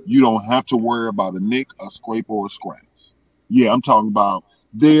 you don't have to worry about a nick, a scrape, or a scratch. Yeah, I'm talking about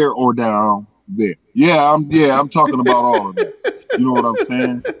there or down there. Yeah, I'm talking about all of that. You know what I'm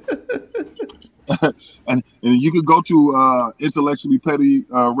saying? and you can go to Intellectually Petty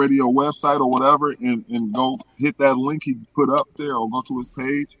Radio website or whatever and go hit that link he put up there, or go to his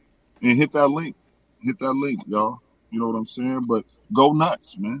page and hit that link, y'all. You know what I'm saying? But go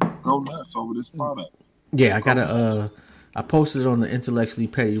nuts, man. Go nuts over this product. Yeah, I posted it on the Intellectually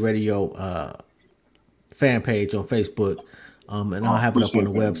Petty Radio fan page on Facebook, and I'll have it up on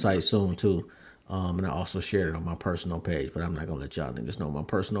the website soon too. And I also shared it on my personal page, but I'm not gonna let y'all niggas know what my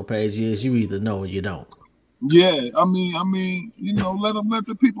personal page is. You either know or you don't. Yeah, I mean, you know, let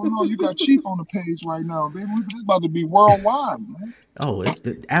the people know you got Chief on the page right now, baby. It's about to be worldwide, man. Oh, it's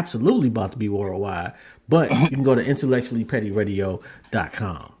absolutely about to be worldwide. But you can go to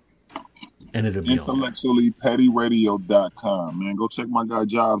intellectuallypettyradio.com and it'll be intellectuallypettyradio.com, man. Go check my guy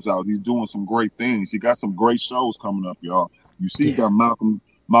Jobs out. He's doing some great things. He got some great shows coming up, y'all. You see, he got Malcolm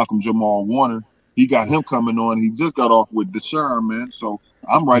Jamal Warner. He got him coming on. He just got off with Deshaun, man. So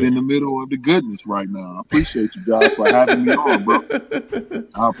I'm right in the middle of the goodness right now. I appreciate you guys for having me on, bro.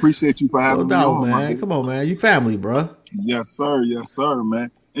 I appreciate you for having me on, man. Come on, man. You family, bro. Yes, sir,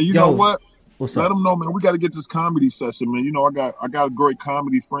 man. And you know what? What's Let up? them know, man. We got to get this comedy session, man. You know, I got a great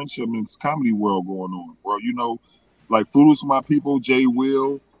comedy friendship in this comedy world going on, bro. You know, like Foolish My People, Jay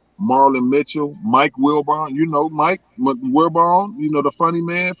Will, Marlon Mitchell, Mike Wilbon. You know, Mike Wilbon. You know, the funny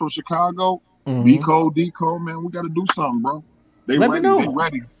man from Chicago. D-Code, man. We got to do something, bro. They ready.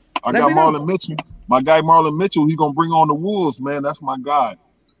 I got Marlon Mitchell. My guy Marlon Mitchell, he gonna bring on the Wolves, man. That's my guy.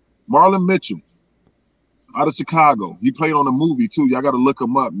 Marlon Mitchell, out of Chicago. He played on a movie too. Y'all gotta look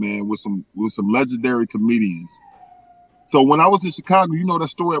him up, man, with some legendary comedians. So when I was in Chicago, you know that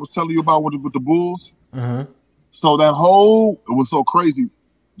story I was telling you about with the Bulls? So it was so crazy.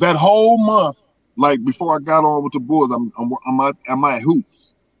 That whole month, like before I got on with the Bulls, I'm at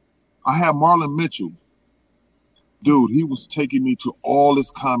Hoops. I had Marlon Mitchell. Dude, he was taking me to all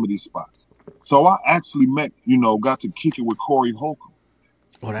his comedy spots. So I actually got to kick it with Corey Holcomb.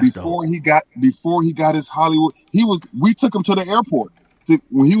 Oh, that's dope. Before he got his Hollywood, we took him to the airport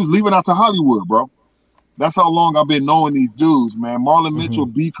when he was leaving out to Hollywood, bro. That's how long I've been knowing these dudes, man. Marlon Mitchell,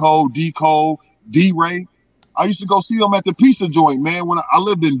 B-Code, D-Code, D-Ray. I used to go see them at the pizza joint, man, when I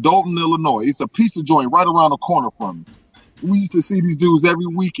lived in Dalton, Illinois. It's a pizza joint right around the corner from me. We used to see these dudes every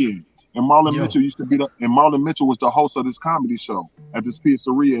weekend. And Marlon Mitchell Marlon Mitchell was the host of this comedy show at this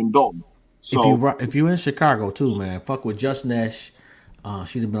pizzeria in Dalton. So if you're in Chicago too, man, fuck with Just Nesh.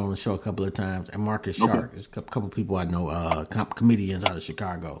 She's been on the show a couple of times, and Marcus Shark. There's a couple of people I know, comedians out of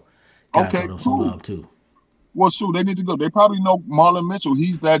Chicago. Gotta throw them some love too. Well, shoot, they need to go. They probably know Marlon Mitchell.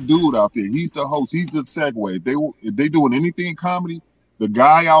 He's that dude out there. He's the host. He's the segue. If they doing anything in comedy, the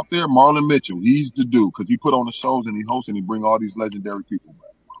guy out there, Marlon Mitchell, he's the dude because he put on the shows and he hosts and he bring all these legendary people back.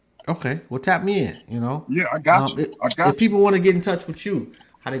 Okay, well, tap me in. You know. Yeah, I got you. If people want to get in touch with you,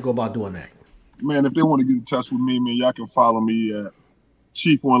 how they go about doing that? Man, if they want to get in touch with me, man, y'all can follow me at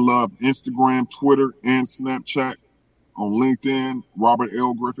Chief One Love, Instagram, Twitter, and Snapchat. On LinkedIn, Robert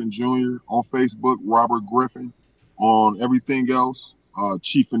L. Griffin Jr. On Facebook, Robert Griffin. On everything else,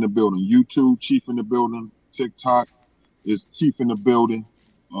 Chief in the Building. YouTube, Chief in the Building. TikTok is Chief in the Building.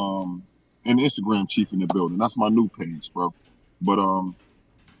 And Instagram, Chief in the Building. That's my new page, bro. But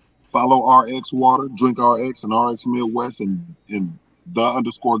follow RX Water, Drink RX, and RX Midwest, and the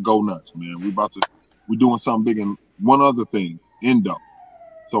 _Go Nuts, man. We're doing something big. And one other thing, Indo.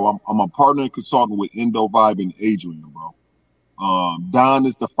 So I'm a partner and consultant with Indo Vibe and Adrian, bro. Don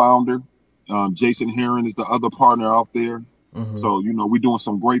is the founder. Jason Heron is the other partner out there. So, we're doing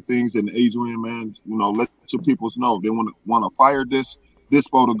some great things. And Adrian, man, let your peoples know. They want to fire this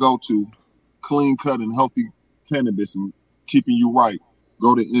dispo to go to clean cut and healthy cannabis and keeping you right.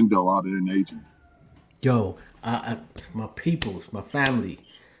 Go to Indo out there in Adrian. Yo, my peoples, my family,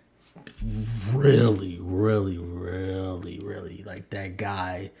 really, really, really, really like that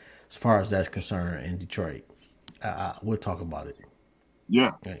guy as far as that's concerned in Detroit. We'll talk about it.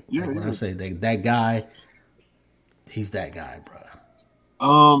 Yeah. When I say that guy, he's that guy, bro.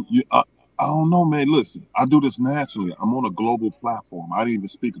 I don't know, man. Listen, I do this naturally. I'm on a global platform. I didn't even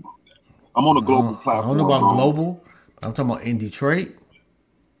speak about that. I'm on a global platform. I don't know about global. I'm talking about in Detroit.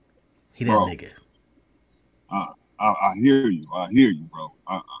 He that bro. nigga. I hear you. I hear you, bro.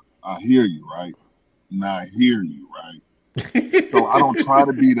 I hear you, right? And I hear you, right? So I don't try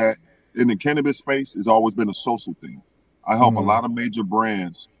to be that. In the cannabis space, it's always been a social thing. I help a lot of major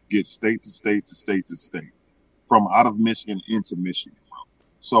brands get state to state to state to state, from out of Michigan into Michigan, bro.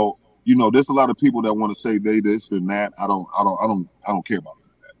 So there's a lot of people that want to say they this and that. I don't care about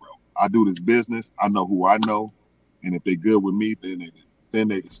that, bro. I do this business. I know who I know, and if they good with me, then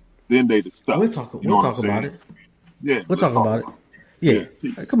they the stuff. We'll talk about it. Yeah, we'll talk about it. Yeah.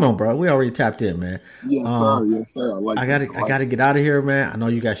 Come on, bro. We already tapped in, man. Yes, sir. Yes, sir. I gotta get out of here, man. I know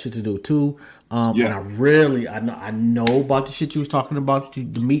you got shit to do too. And I know about the shit you was talking about, the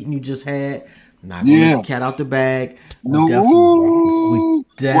meeting you just had. Not gonna let the cat out the bag. No, we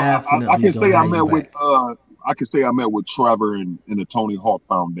definitely. I can say I met with. I can say I met with Trevor in the Tony Hawk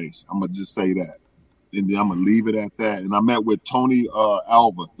Foundation. I'm gonna just say that, and then I'm gonna leave it at that. And I met with Tony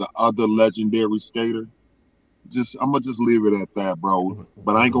Alva, the other legendary skater. I'm gonna just leave it at that, bro.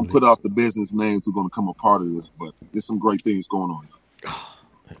 But I ain't gonna put out the business names who are gonna come a part of this. But there's some great things going on.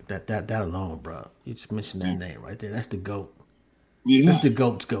 That alone, bro. You just mentioned that name right there. That's the GOAT. Yeah, that's the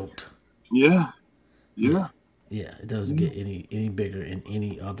GOAT's GOAT. Yeah. It doesn't get any bigger in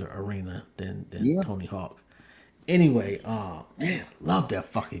any other arena than Tony Hawk. Anyway, man, love that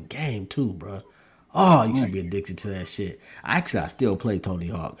fucking game too, bro. Oh, I used to be addicted to that shit. I still play Tony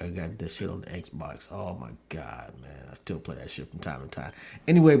Hawk. I got that shit on the Xbox. Oh my god, man, I still play that shit from time to time.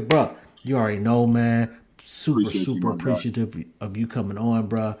 Anyway, bro, you already know, man. Super appreciative of you coming on,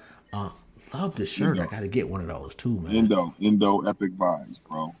 bro. Love this shirt. I got to get one of those too, man. Indo Epic Vibes,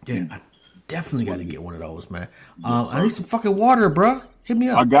 bro. Yeah, I definitely got to get one of those, man. I need some fucking water, bro. Hit me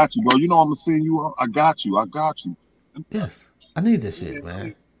up. I got you, bro. You know I'm gonna send you. I got you. Yes, I need this shit,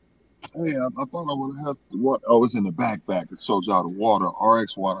 man. Hey, I thought I would have what? Oh, it's in the backpack. It shows y'all the water,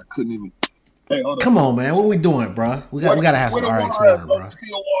 RX water. I couldn't even. Hey, hold Come on, man. What we doing, bro? We gotta have some RX water, bro.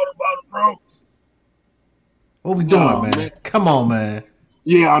 See a water bottle, bro. What we doing, man? Come on, man.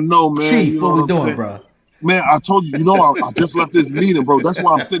 Yeah, I know, man. Chief, what we doing, bro? Man, I told you. I just left this meeting, bro. That's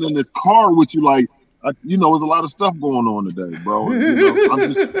why I'm sitting in this car with you. Like, there's a lot of stuff going on today, bro.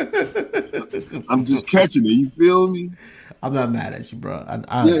 I'm just catching it. You feel me? I'm not mad at you, bro.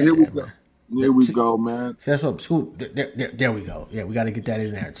 Here we go. Here we go, man. So that's what. There we go. Yeah, we got to get that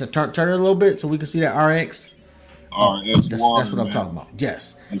in there. So turn it a little bit so we can see that RX. That's what I'm talking about.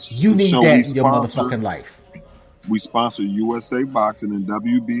 Yes, you need that in your motherfucking life. We sponsor USA Boxing and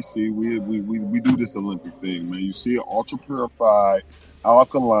WBC. We do this Olympic thing, man. You see it, ultra purified,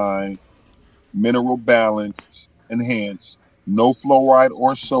 alkaline, mineral balanced, enhanced, no fluoride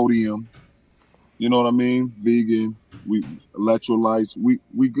or sodium. You know what I mean? Vegan. We electrolytes.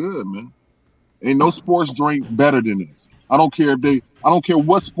 We good, man. Ain't no sports drink better than this. I don't care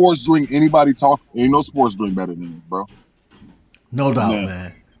what sports drink anybody talk. Ain't no sports drink better than this, bro. No doubt,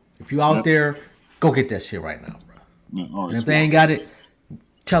 man. If you out there, go get that shit right now, bro. Yeah, and if they ain't got it,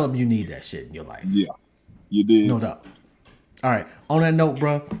 tell them you need that shit in your life. Yeah, you did. No doubt. All right. On that note,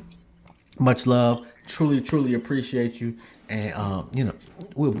 bro, much love. Truly appreciate you. And,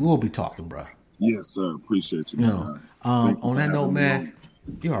 we'll be talking, bro. Yes, sir. Appreciate you. On that note, man,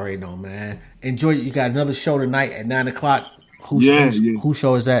 you already know, man. Enjoy it. You got another show tonight at 9:00. Whose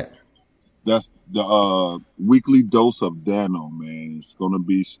show is that? That's the weekly dose of Dano, man. It's gonna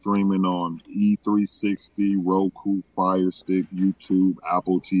be streaming on E360, Roku, Fire Stick, YouTube,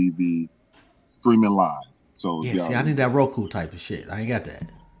 Apple TV, streaming live. So I need that Roku type of shit. I ain't got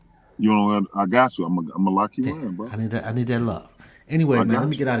that. I got you. I'm gonna lock you in, bro. I need that love. Anyway, man, let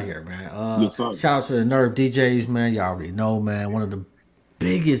me get out of here, man. Yes, sir. Shout out to the Nerve DJs, man. Y'all already know, man. One of the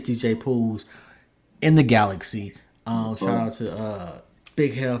biggest DJ pools in the galaxy. Shout out to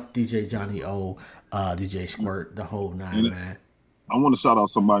Big Health, DJ Johnny O, DJ Squirt, the whole nine, man. I want to shout out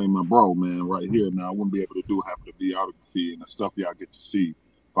somebody, my bro, man, right here. Now, I wouldn't be able to do half of the videography and the stuff y'all get to see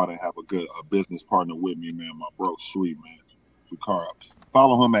if I didn't have a business partner with me, man. My bro, Shree, man. Shukara.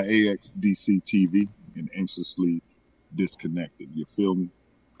 Follow him at AXDC TV and Anxiously Disconnected. You feel me?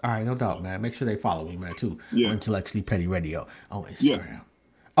 All right, no doubt, man. Make sure they follow me, man, too. Yeah. On Intellectually Petty Radio on Instagram. Yeah.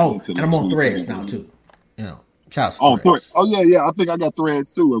 Oh, and I'm on Threads now, too. Shout out to Threads. Oh, yeah. I think I got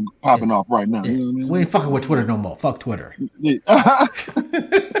Threads, too. I'm popping off right now. Yeah. You know what I mean? We ain't fucking with Twitter no more. Fuck Twitter. Yeah.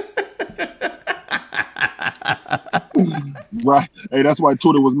 Right. Hey, that's why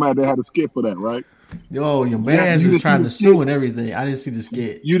Twitter was mad. They had a skit for that, right? Yo, your man's is trying to sue and everything. I didn't see the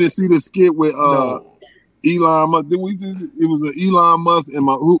skit. You didn't see the skit with Elon Musk? It was an Elon Musk and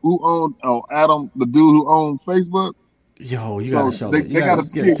who owned Adam, the dude who owned Facebook. Yo, you gotta show me. They got a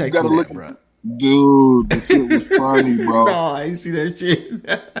skit. You gotta look at. Dude, the shit was funny, bro. No, I ain't see that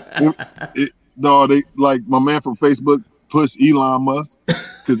shit. No, they like my man from Facebook pushed Elon Musk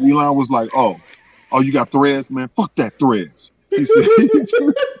because Elon was like, "Oh, you got Threads, man? Fuck that Threads." He said,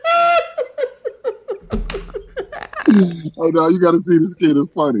 "Oh no, you got to see this skit.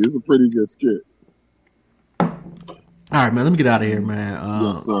 It's funny. It's a pretty good skit." All right, man. Let me get out of here, man.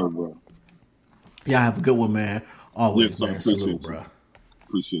 Yes, sir, bro. Yeah, have a good one, man. Always, Yes, sir. man. Appreciate Salute, you. bro.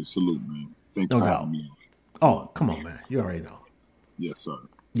 Appreciate it. Salute, man. Thank No you for doubt. having me. Oh, come on, man. You already know. Yes, sir.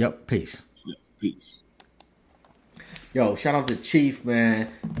 Yep. Peace. Yeah, peace. Yo, shout out to Chief, man.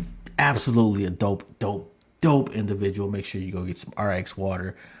 Absolutely a dope individual. Make sure you go get some RX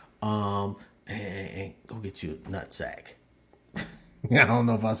water. And go get you a nutsack. I don't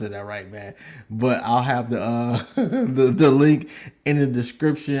know if I said that right, man. But I'll have the the link in the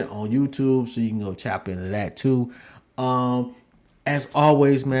description on YouTube so you can go tap into that too. As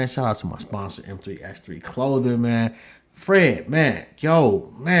always, man, shout out to my sponsor, M3X3 Clothing, man. Fred, man,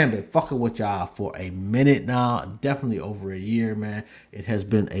 been fucking with y'all for a minute now, definitely over a year, man. It has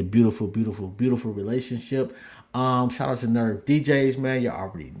been a beautiful, beautiful, beautiful relationship. Shout out to Nerve DJs, man. You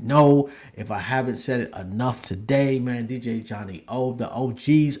already know. If I haven't said it enough today, man, DJ Johnny O, the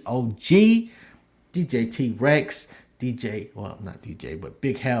OG's OG, DJ T-Rex, not DJ, but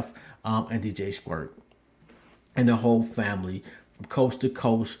Big Hef, and DJ Squirt. And the whole family from coast to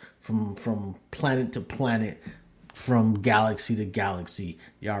coast, from planet to planet, from galaxy to galaxy.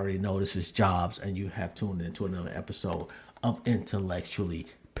 You already know this is Jobs, and you have tuned into another episode of Intellectually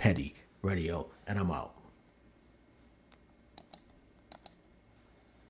Petty Radio. And I'm out.